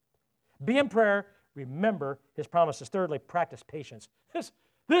 Be in prayer. Remember His promises. Thirdly, practice patience.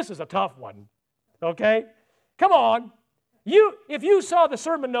 This is a tough one. Okay? Come on. If you saw the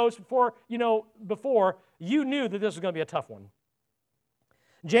sermon notes before, you knew that this was going to be a tough one.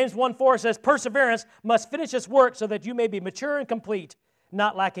 James 1:4 says, perseverance must finish its work so that you may be mature and complete,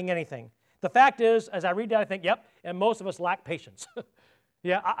 not lacking anything. The fact is, as I read that, I think, yep, and most of us lack patience.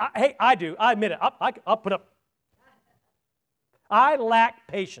 Yeah, I do. I admit it. I'll put up. I lack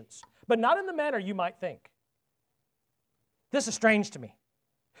patience, but not in the manner you might think. This is strange to me.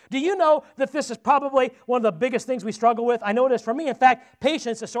 Do you know that this is probably one of the biggest things we struggle with? I know it is for me. In fact,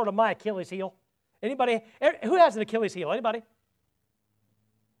 patience is sort of my Achilles heel. Anybody? Who has an Achilles heel? Anybody?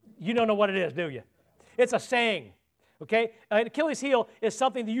 You don't know what it is, do you? It's a saying, okay? An Achilles heel is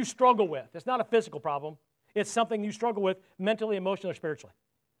something that you struggle with. It's not a physical problem. It's something you struggle with mentally, emotionally, or spiritually,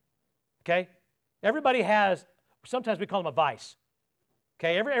 okay? Everybody has, sometimes we call them a vice,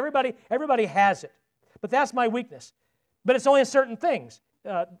 okay? Everybody has it, but that's my weakness. But it's only in certain things,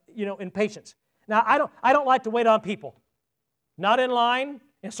 in patience. Now, I don't like to wait on people, not in line,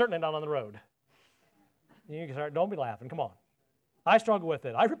 and certainly not on the road. You can start, don't be laughing, come on. I struggle with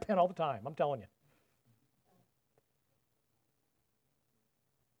it. I repent all the time, I'm telling you.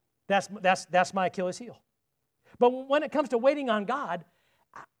 That's my Achilles heel. But when it comes to waiting on God,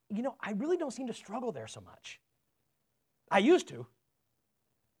 I really don't seem to struggle there so much. I used to.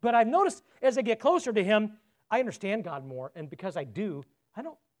 But I've noticed as I get closer to Him, I understand God more. And because I do, I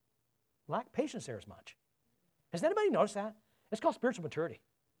don't lack patience there as much. Has anybody noticed that? It's called spiritual maturity.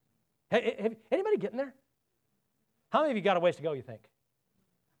 Anybody getting there? How many of you got a ways to go, you think?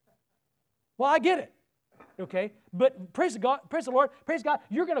 Well, I get it. Okay? But praise God, praise the Lord, praise God,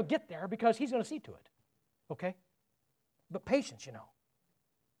 you're going to get there because He's going to see to it. Okay? But patience,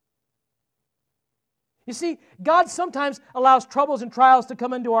 You see, God sometimes allows troubles and trials to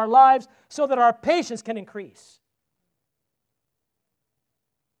come into our lives so that our patience can increase.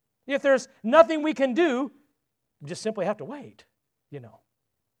 If there's nothing we can do, we just simply have to wait,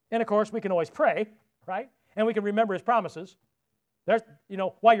 And of course, we can always pray, right? And we can remember His promises. There's,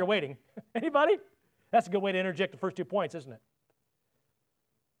 while you're waiting. Anybody? That's a good way to interject the first 2 points, isn't it?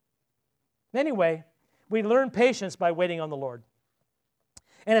 Anyway, we learn patience by waiting on the Lord.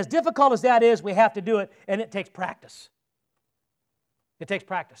 And as difficult as that is, we have to do it, and it takes practice. It takes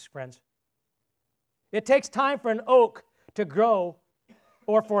practice, friends. It takes time for an oak to grow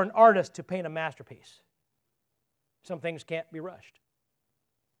or for an artist to paint a masterpiece. Some things can't be rushed.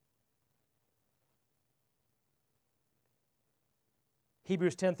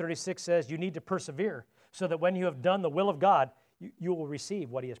 Hebrews 10:36 says, you need to persevere so that when you have done the will of God, you will receive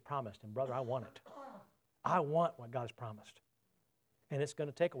what He has promised. And brother, I want it. I want what God has promised. And it's going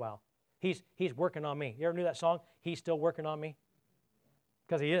to take a while. He's working on me. You ever knew that song? He's still working on me?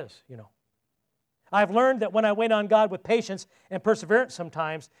 Because He is, I've learned that when I wait on God with patience and perseverance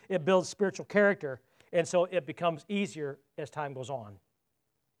sometimes, it builds spiritual character. And so it becomes easier as time goes on.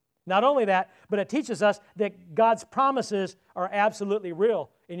 Not only that, but it teaches us that God's promises are absolutely real.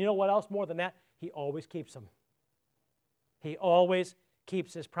 And you know what else more than that? He always keeps them. He always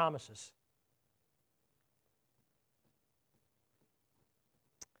keeps His promises.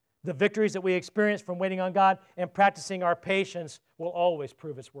 The victories that we experience from waiting on God and practicing our patience will always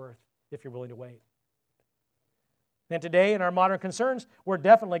prove its worth if you're willing to wait. And today in our modern concerns, we're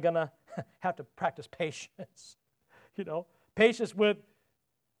definitely going to have to practice patience. Patience with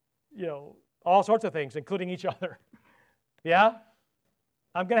all sorts of things, including each other. Yeah?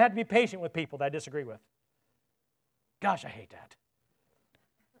 I'm going to have to be patient with people that I disagree with. Gosh, I hate that.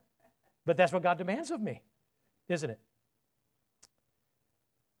 But that's what God demands of me, isn't it?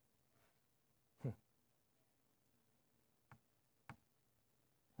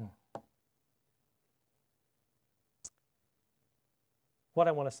 What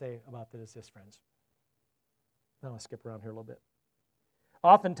I want to say about this is this, friends. I'm going to skip around here a little bit.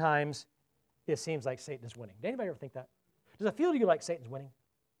 Oftentimes, it seems like Satan is winning. Did anybody ever think that? Does it feel to you like Satan's winning?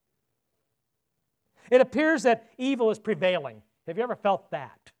 It appears that evil is prevailing. Have you ever felt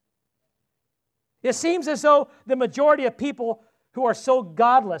that? It seems as though the majority of people who are so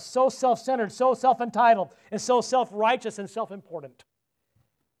godless, so self-centered, so self-entitled, and so self-righteous and self-important,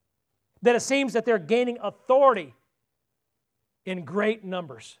 that it seems that they're gaining authority in great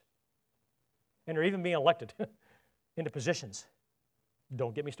numbers. And they're even being elected into positions.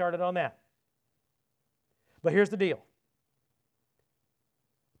 Don't get me started on that. But here's the deal.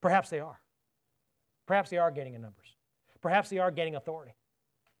 Perhaps they are. Perhaps they are gaining in numbers. Perhaps they are gaining authority.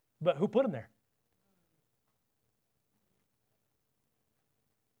 But who put them there?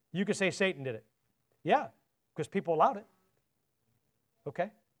 You could say Satan did it. Yeah, because people allowed it.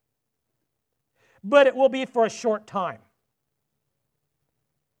 Okay? But it will be for a short time.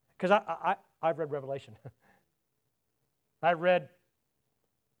 Because I've read Revelation. I've read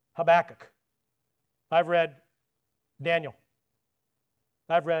Habakkuk. I've read Daniel.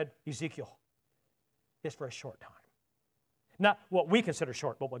 I've read Ezekiel. It's for a short time. Not what we consider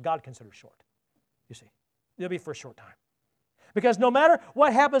short, but what God considers short. You see, it'll be for a short time. Because no matter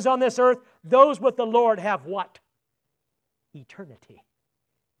what happens on this earth, those with the Lord have what? Eternity.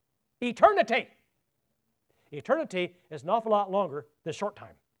 Eternity. Eternity is an awful lot longer than short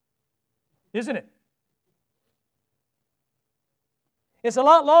time. Isn't it? It's a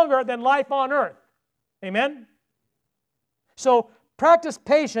lot longer than life on earth. Amen? So practice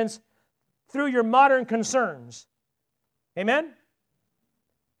patience through your modern concerns. Amen?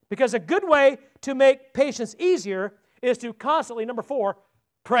 Because a good way to make patience easier is to constantly, number 4,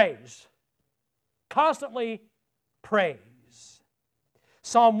 praise. Constantly praise.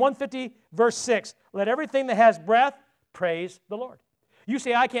 Psalm 150, verse 6, let everything that has breath praise the Lord. You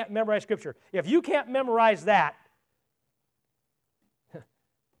say, I can't memorize Scripture. If you can't memorize that,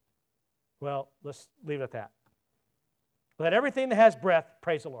 well, let's leave it at that. Let everything that has breath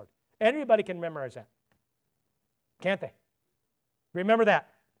praise the Lord. Anybody can memorize that. Can't they? Remember that.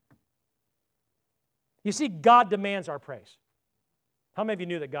 You see, God demands our praise. How many of you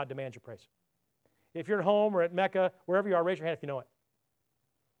knew that God demands your praise? If you're at home or at Mecca, wherever you are, raise your hand if you know it.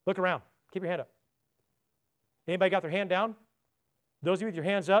 Look around. Keep your hand up. Anybody got their hand down? Those of you with your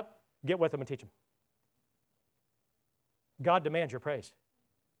hands up, get with them and teach them. God demands your praise.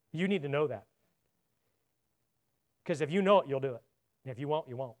 You need to know that. Because if you know it, you'll do it. And if you won't,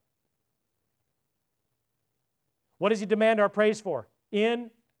 you won't. What does He demand our praise for?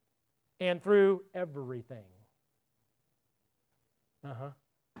 In and through everything.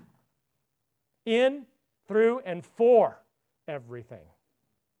 In, through, and for everything.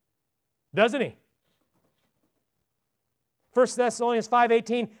 Doesn't He? 1 Thessalonians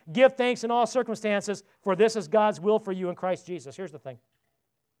 5:18, give thanks in all circumstances, for this is God's will for you in Christ Jesus. Here's the thing.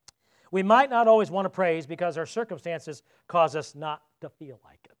 We might not always want to praise because our circumstances cause us not to feel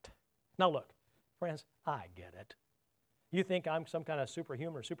like it. Now look, friends, I get it. You think I'm some kind of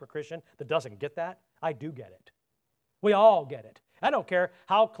superhuman or super Christian that doesn't get that? I do get it. We all get it. I don't care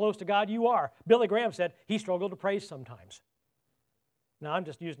how close to God you are. Billy Graham said he struggled to praise sometimes. Now, I'm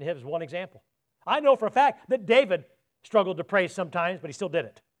just using him as one example. I know for a fact that David struggled to praise sometimes, but he still did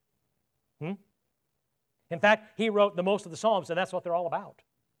it. In fact, he wrote the most of the Psalms, and that's what they're all about.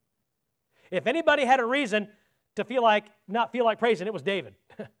 If anybody had a reason to not feel like praising, it was David.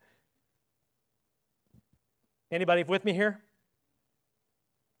 Anybody with me here?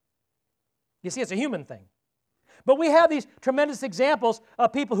 You see, it's a human thing. But we have these tremendous examples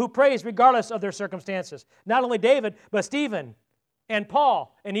of people who praise regardless of their circumstances. Not only David, but Stephen and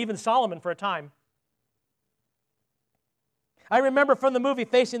Paul and even Solomon for a time. I remember from the movie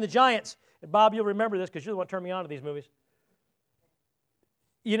Facing the Giants, and Bob, you'll remember this because you're the one who turned me on to these movies.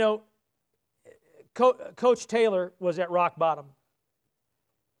 You know, Coach Taylor was at rock bottom.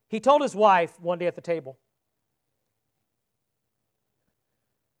 He told his wife one day at the table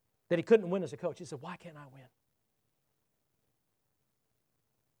that he couldn't win as a coach. He said, why can't I win?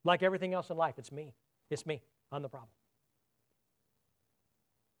 Like everything else in life, it's me. It's me. I'm the problem.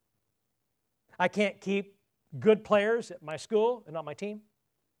 I can't keep good players at my school and on my team.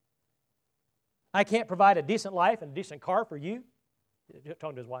 I can't provide a decent life and a decent car for you.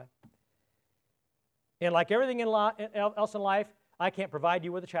 Talking to his wife. And like everything else in life, I can't provide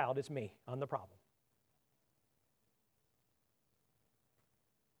you with a child. It's me. I'm the problem.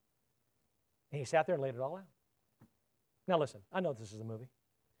 And he sat there and laid it all out. Now listen, I know this is a movie,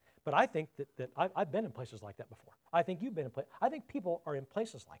 but I think that I've been in places like that before. I think you've been in places. I think people are in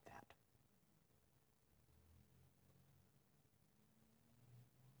places like that.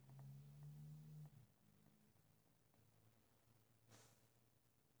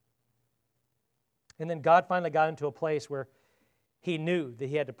 And then God finally got into a place where he knew that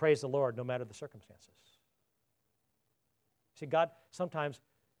he had to praise the Lord no matter the circumstances. See, God sometimes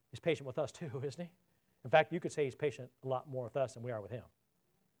is patient with us too, isn't he? In fact, you could say he's patient a lot more with us than we are with him.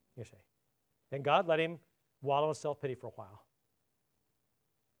 You see. And God let him wallow in self-pity for a while.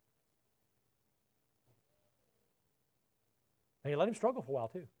 And he let him struggle for a while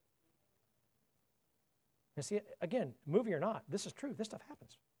too. And see, again, movie or not, this is true. This stuff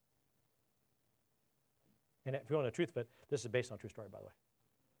happens. And if you want the truth of it, this is based on a true story, by the way.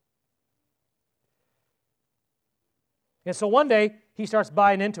 And so one day, he starts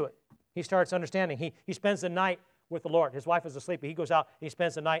buying into it. He starts understanding. He spends the night with the Lord. His wife is asleep. He goes out, he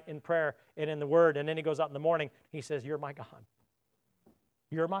spends the night in prayer and in the Word, and then he goes out in the morning. He says, you're my God.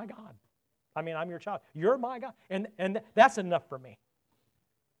 You're my God. I mean, I'm your child. You're my God. And that's enough for me.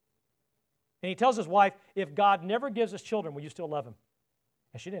 And he tells his wife, if God never gives us children, will you still love him?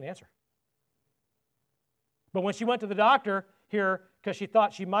 And she didn't answer. But when she went to the doctor here, because she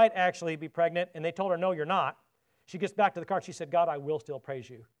thought she might actually be pregnant, and they told her, no, you're not, she gets back to the car and she said, God, I will still praise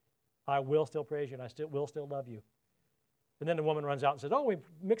you. I will still praise you, and I will still love you. And then the woman runs out and says, oh, we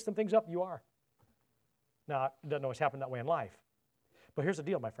mixed some things up. You are. Now, it doesn't always happen that way in life. But here's the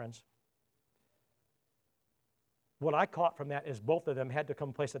deal, my friends. What I caught from that is both of them had to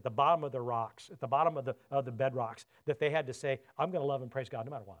come place at the bottom of the rocks, at the bottom of the bedrocks, that they had to say, I'm going to love and praise God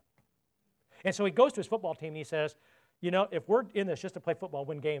no matter what. And so he goes to his football team and he says, you know, if we're in this just to play football,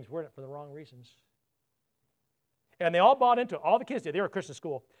 win games, we're in it for the wrong reasons. And they all bought into it. All the kids did. They were a Christian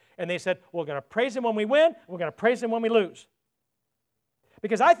school. And they said, we're going to praise him when we win, we're going to praise him when we lose.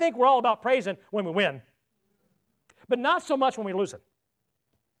 Because I think we're all about praising when we win, but not so much when we lose it.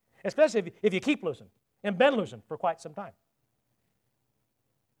 Especially if you keep losing and been losing for quite some time.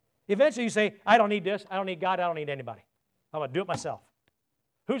 Eventually you say, I don't need this, I don't need God, I don't need anybody. I'm going to do it myself.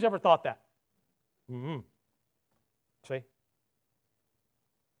 Who's ever thought that? See?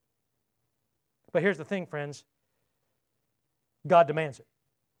 But here's the thing, friends. God demands it.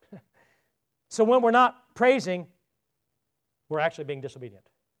 So when we're not praising, we're actually being disobedient.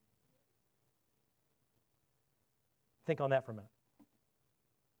 Think on that for a minute.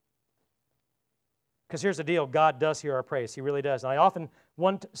 Because here's the deal, God does hear our praise. He really does. And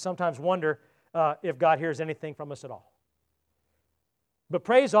I sometimes wonder if God hears anything from us at all. But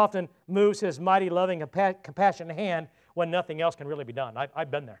praise often moves his mighty, loving, compassionate hand when nothing else can really be done.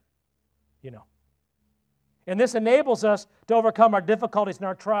 I've been there, you know. And this enables us to overcome our difficulties and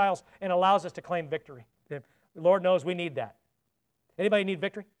our trials and allows us to claim victory. The Lord knows we need that. Anybody need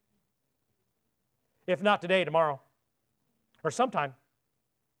victory? If not today, tomorrow, or sometime.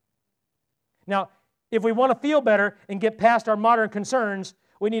 Now, if we want to feel better and get past our modern concerns,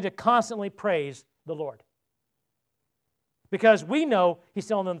 we need to constantly praise the Lord. Because we know he's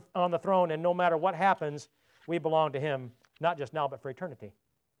still on the throne, and no matter what happens, we belong to him, not just now, but for eternity.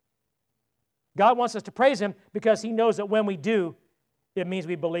 God wants us to praise him because he knows that when we do, it means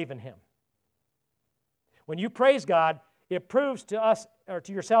we believe in him. When you praise God, it proves to us, or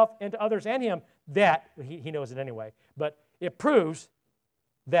to yourself and to others and him, that, he knows it anyway, but it proves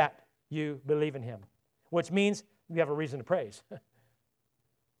that you believe in him, which means you have a reason to praise.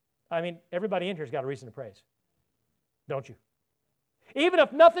 I mean, everybody in here has got a reason to praise, don't you? Even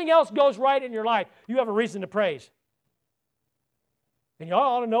if nothing else goes right in your life, you have a reason to praise. And you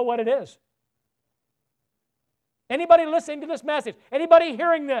all ought to know what it is. Anybody listening to this message, anybody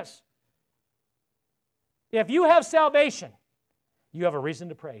hearing this, if you have salvation, you have a reason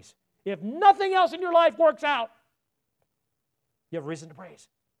to praise. If nothing else in your life works out, you have a reason to praise.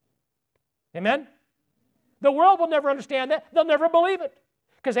 Amen? The world will never understand that. They'll never believe it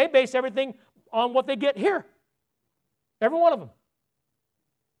because they base everything on what they get here. Every one of them.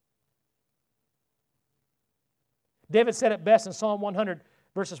 David said it best in Psalm 100,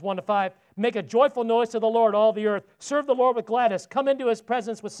 verses 1 to 5. Make a joyful noise to the Lord, all the earth. Serve the Lord with gladness. Come into his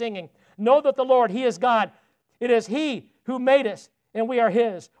presence with singing. Know that the Lord, he is God. It is he who made us, and we are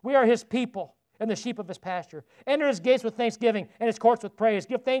his. We are his people and the sheep of his pasture. Enter his gates with thanksgiving and his courts with praise.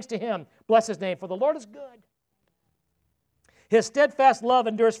 Give thanks to him. Bless his name, for the Lord is good. His steadfast love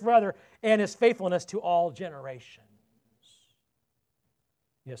endures forever, and his faithfulness to all generations.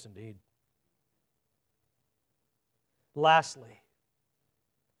 Yes, indeed. Lastly,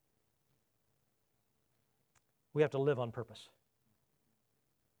 we have to live on purpose.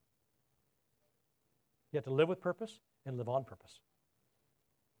 You have to live with purpose and live on purpose.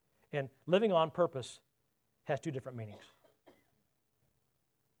 And living on purpose has two different meanings.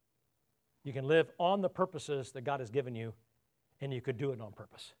 You can live on the purposes that God has given you, and you could do it on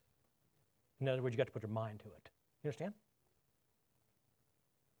purpose. In other words, you got to put your mind to it. You understand?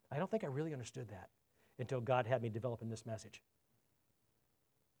 I don't think I really understood that until God had me developing this message.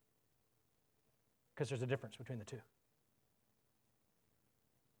 Because there's a difference between the two.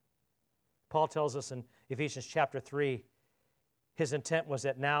 Paul tells us in Ephesians chapter 3, his intent was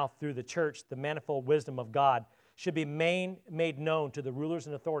that now through the church, the manifold wisdom of God should be made known to the rulers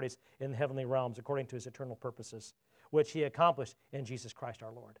and authorities in the heavenly realms according to his eternal purposes, which he accomplished in Jesus Christ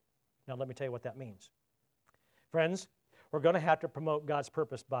our Lord. Now let me tell you what that means. Friends, we're going to have to promote God's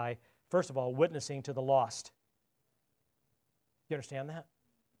purpose by, first of all, witnessing to the lost. You understand that?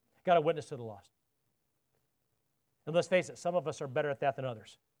 Got to witness to the lost. And let's face it, some of us are better at that than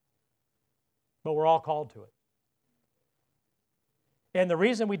others. But we're all called to it. And the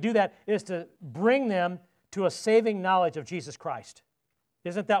reason we do that is to bring them to a saving knowledge of Jesus Christ.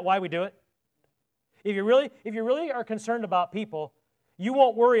 Isn't that why we do it? If you really are concerned about people, you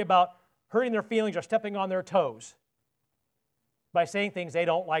won't worry about hurting their feelings or stepping on their toes by saying things they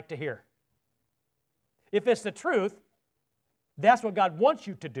don't like to hear. If it's the truth, that's what God wants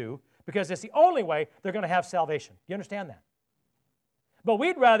you to do, because it's the only way they're going to have salvation. Do you understand that? But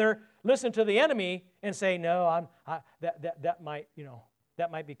we'd rather listen to the enemy and say, no, that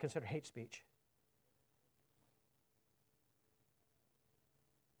might be considered hate speech.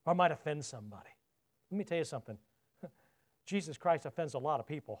 Or might offend somebody. Let me tell you something. Jesus Christ offends a lot of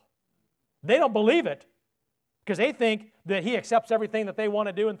people. They don't believe it because they think that He accepts everything that they want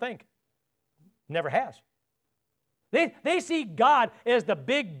to do and think. Never has. They see God as the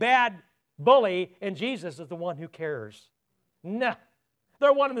big bad bully and Jesus is the one who cares. No,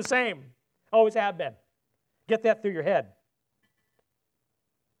 they're one and the same. Always have been. Get that through your head.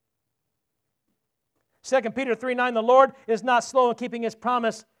 2 Peter 3:9, the Lord is not slow in keeping His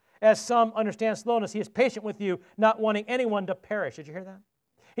promise, as some understand slowness. He is patient with you, not wanting anyone to perish. Did you hear that?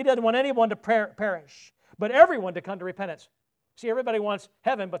 He doesn't want anyone to perish, but everyone to come to repentance. See, everybody wants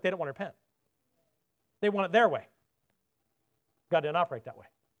heaven, but they don't want to repent. They want it their way. God didn't operate that way.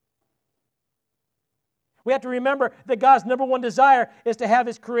 We have to remember that God's number one desire is to have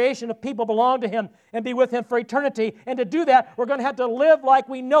His creation of people belong to Him and be with Him for eternity. And to do that, we're going to have to live like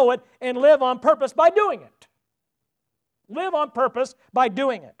we know it and live on purpose by doing it. Live on purpose by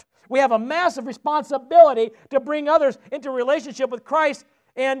doing it. We have a massive responsibility to bring others into a relationship with Christ,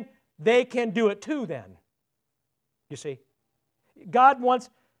 and they can do it too then. You see, God wants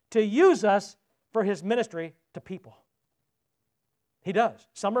to use us for His ministry to people. He does.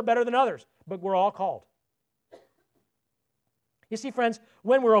 Some are better than others, but we're all called. You see, friends,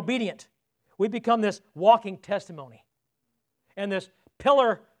 when we're obedient, we become this walking testimony and this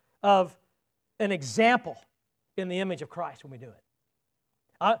pillar of an example in the image of Christ when we do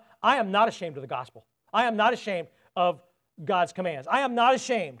it. I am not ashamed of the gospel. I am not ashamed of God's commands. I am not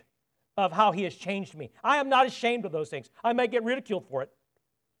ashamed of how He has changed me. I am not ashamed of those things. I may get ridiculed for it,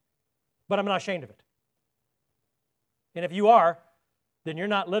 but I'm not ashamed of it. And if you are, then you're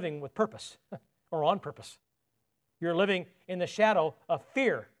not living with purpose or on purpose. You're living in the shadow of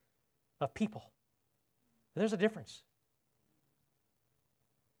fear of people. And there's a difference.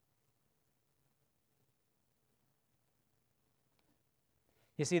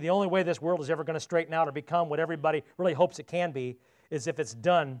 You see, the only way this world is ever going to straighten out or become what everybody really hopes it can be is if it's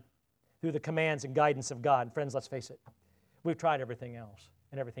done through the commands and guidance of God. And friends, let's face it. We've tried everything else,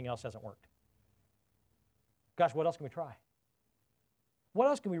 and everything else hasn't worked. Gosh, what else can we try? What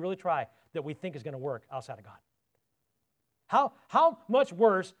else can we really try that we think is going to work outside of God? How much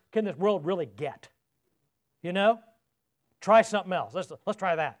worse can this world really get? You know? Try something else. Let's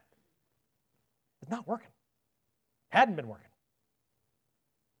try that. It's not working. Hadn't been working.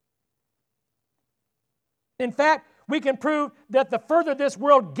 In fact, we can prove that the further this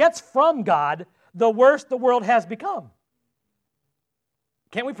world gets from God, the worse the world has become.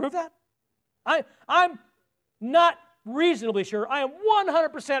 Can't we prove that? I'm not reasonably sure. I am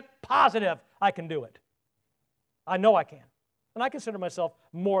 100% positive I can do it. I know I can. And I consider myself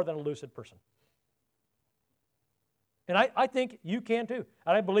more than a lucid person. And I think you can too.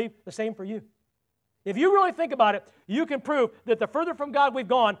 And I believe the same for you. If you really think about it, you can prove that the further from God we've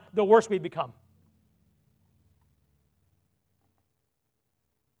gone, the worse we've become.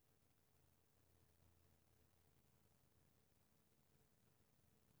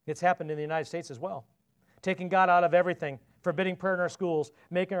 It's happened in the United States as well. Taking God out of everything, forbidding prayer in our schools,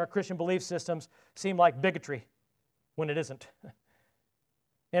 making our Christian belief systems seem like bigotry when it isn't.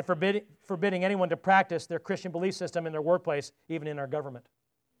 And forbidding anyone to practice their Christian belief system in their workplace, even in our government.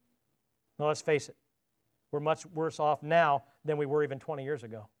 Now, let's face it. We're much worse off now than we were even 20 years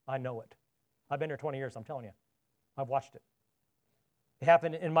ago. I know it. I've been here 20 years, I'm telling you. I've watched it. It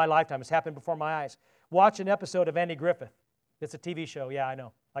happened in my lifetime. It's happened before my eyes. Watch an episode of Andy Griffith. It's a TV show. Yeah, I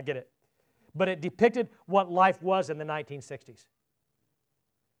know. I get it. But it depicted what life was in the 1960s.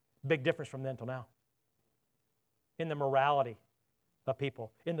 Big difference from then till now. In the morality of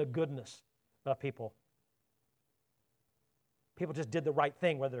people, in the goodness of people. People just did the right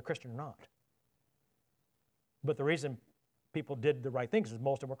thing, whether they're Christian or not. But the reason people did the right things is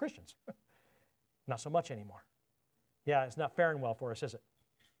most of them were Christians. Not so much anymore. Yeah, it's not faring well for us, is it?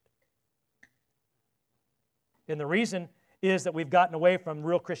 And the reason is that we've gotten away from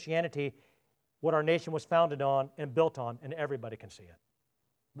real Christianity, what our nation was founded on and built on, and everybody can see it.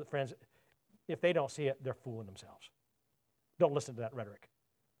 But friends, if they don't see it, they're fooling themselves. Don't listen to that rhetoric.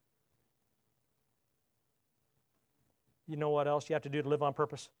 You know what else you have to do to live on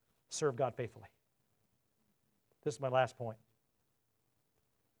purpose? Serve God faithfully. This is my last point.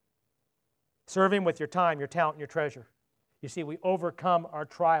 Serve Him with your time, your talent, and your treasure. You see, we overcome our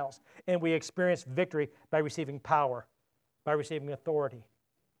trials, and we experience victory by receiving power, by receiving authority,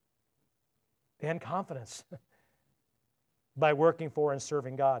 and confidence by working for and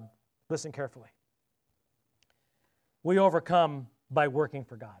serving God. Listen carefully. We overcome by working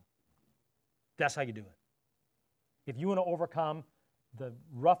for God. That's how you do it. If you want to overcome the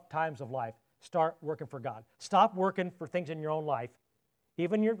rough times of life, start working for God. Stop working for things in your own life,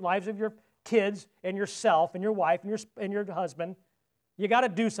 even your lives of your kids and yourself and your wife and your husband. You got to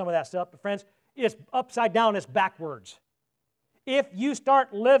do some of that stuff. But friends, it's upside down, it's backwards. If you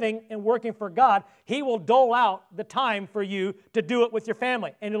start living and working for God, He will dole out the time for you to do it with your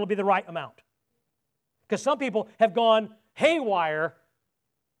family, and it'll be the right amount. Because some people have gone haywire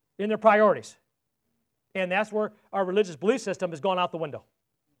in their priorities. And that's where our religious belief system has gone out the window.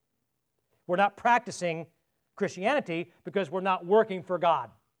 We're not practicing Christianity because we're not working for God.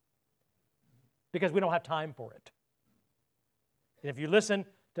 Because we don't have time for it. And if you listen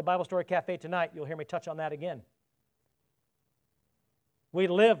to Bible Story Cafe tonight, you'll hear me touch on that again. We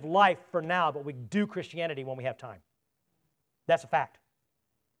live life for now, but we do Christianity when we have time. That's a fact.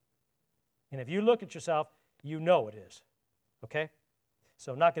 And if you look at yourself, you know it is. Okay?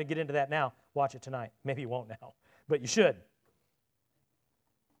 So I'm not going to get into that now. Watch it tonight. Maybe you won't now, but you should.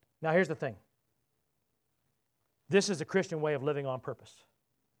 Now here's the thing. This is a Christian way of living on purpose.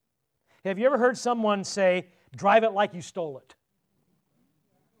 Have you ever heard someone say, drive it like you stole it?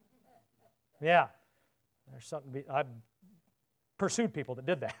 Yeah. There's something I've pursued people that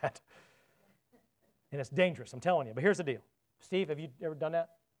did that. And it's dangerous, I'm telling you. But here's the deal. Steve, have you ever done that?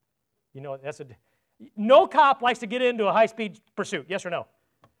 You know, no cop likes to get into a high-speed pursuit, yes or no?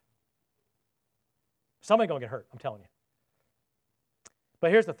 Somebody's going to get hurt, I'm telling you. But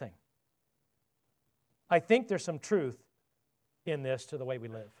here's the thing. I think there's some truth in this to the way we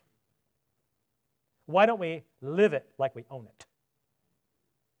live. Why don't we live it like we own it?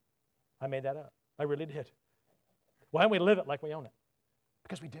 I made that up. I really did. Why don't we live it like we own it?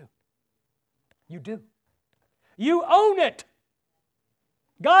 Because we do. You do. You own it.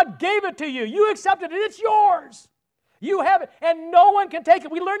 God gave it to you. You accepted it. It's yours. You have it, and no one can take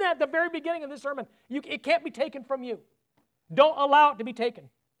it. We learned that at the very beginning of this sermon. It can't be taken from you. Don't allow it to be taken.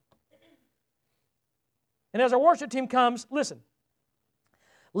 And as our worship team comes, listen.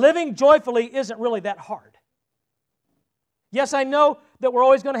 Living joyfully isn't really that hard. Yes, I know that we're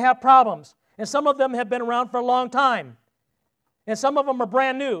always going to have problems, and some of them have been around for a long time, and some of them are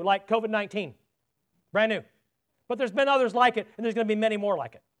brand new, like COVID-19. Brand new. But there's been others like it, and there's going to be many more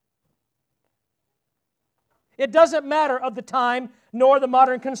like it. It doesn't matter of the time nor the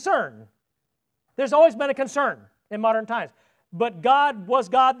modern concern. There's always been a concern in modern times. But God was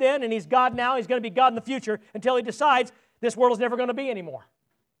God then, and He's God now. He's going to be God in the future until He decides this world is never going to be anymore.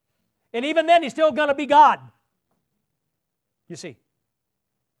 And even then, He's still going to be God. You see.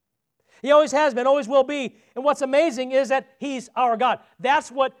 He always has been, always will be. And what's amazing is that He's our God.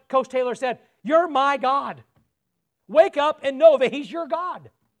 That's what Coach Taylor said. You're my God. Wake up and know that He's your God.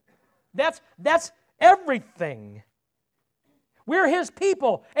 That's everything. We're His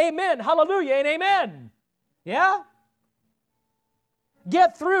people. Amen. Hallelujah and amen. Yeah?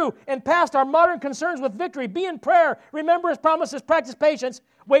 Get through and past our modern concerns with victory. Be in prayer. Remember His promises. Practice patience.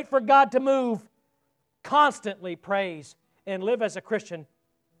 Wait for God to move. Constantly praise and live as a Christian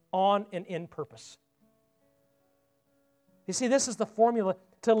on and in purpose. You see, this is the formula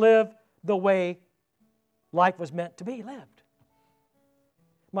to live the way life was meant to be lived.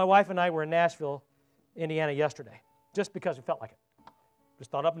 My wife and I were in Nashville, Indiana yesterday, just because we felt like it.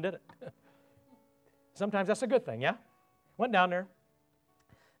 Just thought up and did it. Sometimes that's a good thing, yeah? Went down there,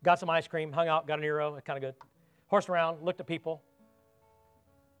 got some ice cream, hung out, got an euro, kind of good. Horsed around, looked at people.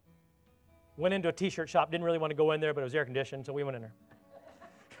 Went into a t-shirt shop, didn't really want to go in there, but it was air conditioned, so we went in there.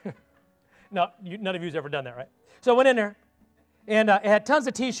 No, none of you have ever done that, right? So I went in there, and it had tons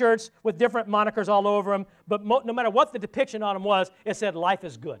of t-shirts with different monikers all over them, but no matter what the depiction on them was, it said, life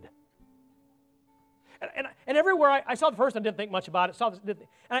is good. And everywhere I saw the first one, didn't think much about it. And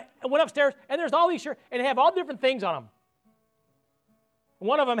I went upstairs, and there's all these shirts, and they have all different things on them.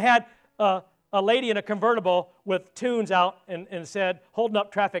 One of them had a lady in a convertible with tunes out and said, holding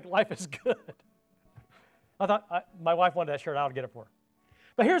up traffic, life is good. I thought, my wife wanted that shirt, I would get it for her.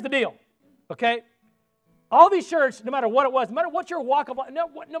 But here's the deal, okay? All these shirts, no matter what it was, no matter what your walk of life,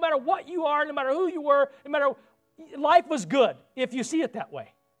 no matter what you are, no matter who you were, no matter, life was good if you see it that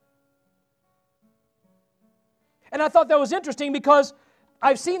way. And I thought that was interesting because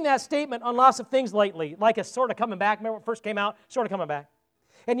I've seen that statement on lots of things lately, like it's sort of coming back. Remember when it first came out? Sort of coming back.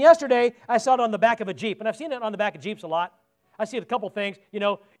 And yesterday, I saw it on the back of a Jeep, and I've seen it on the back of Jeeps a lot. I see it a couple things. You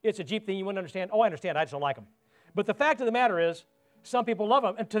know, it's a Jeep thing you wouldn't understand. Oh, I understand. I just don't like them. But the fact of the matter is, some people love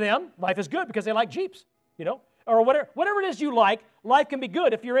them, and to them, life is good because they like Jeeps, you know, or whatever it is you like, life can be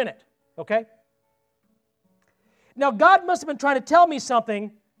good if you're in it, okay? Now, God must have been trying to tell me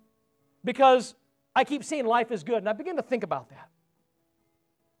something because I keep seeing life is good, and I begin to think about that.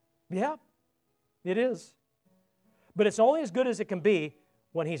 Yeah, it is. But it's only as good as it can be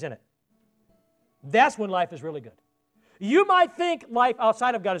when He's in it. That's when life is really good. You might think life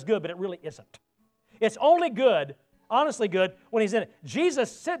outside of God is good, but it really isn't. It's only good, honestly good, when He's in it.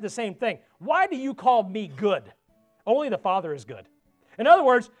 Jesus said the same thing. Why do you call me good? Only the Father is good. In other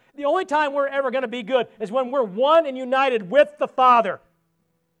words, the only time we're ever going to be good is when we're one and united with the Father.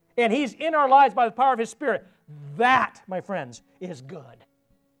 And He's in our lives by the power of His Spirit. That, my friends, is good.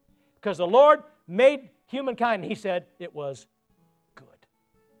 Because the Lord made humankind, and He said it was good.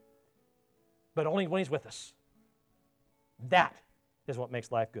 But only when He's with us. That is what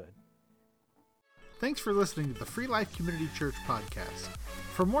makes life good. Thanks for listening to the Free Life Community Church podcast.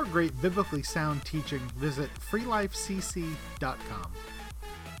 For more great biblically sound teaching, visit freelifecc.com.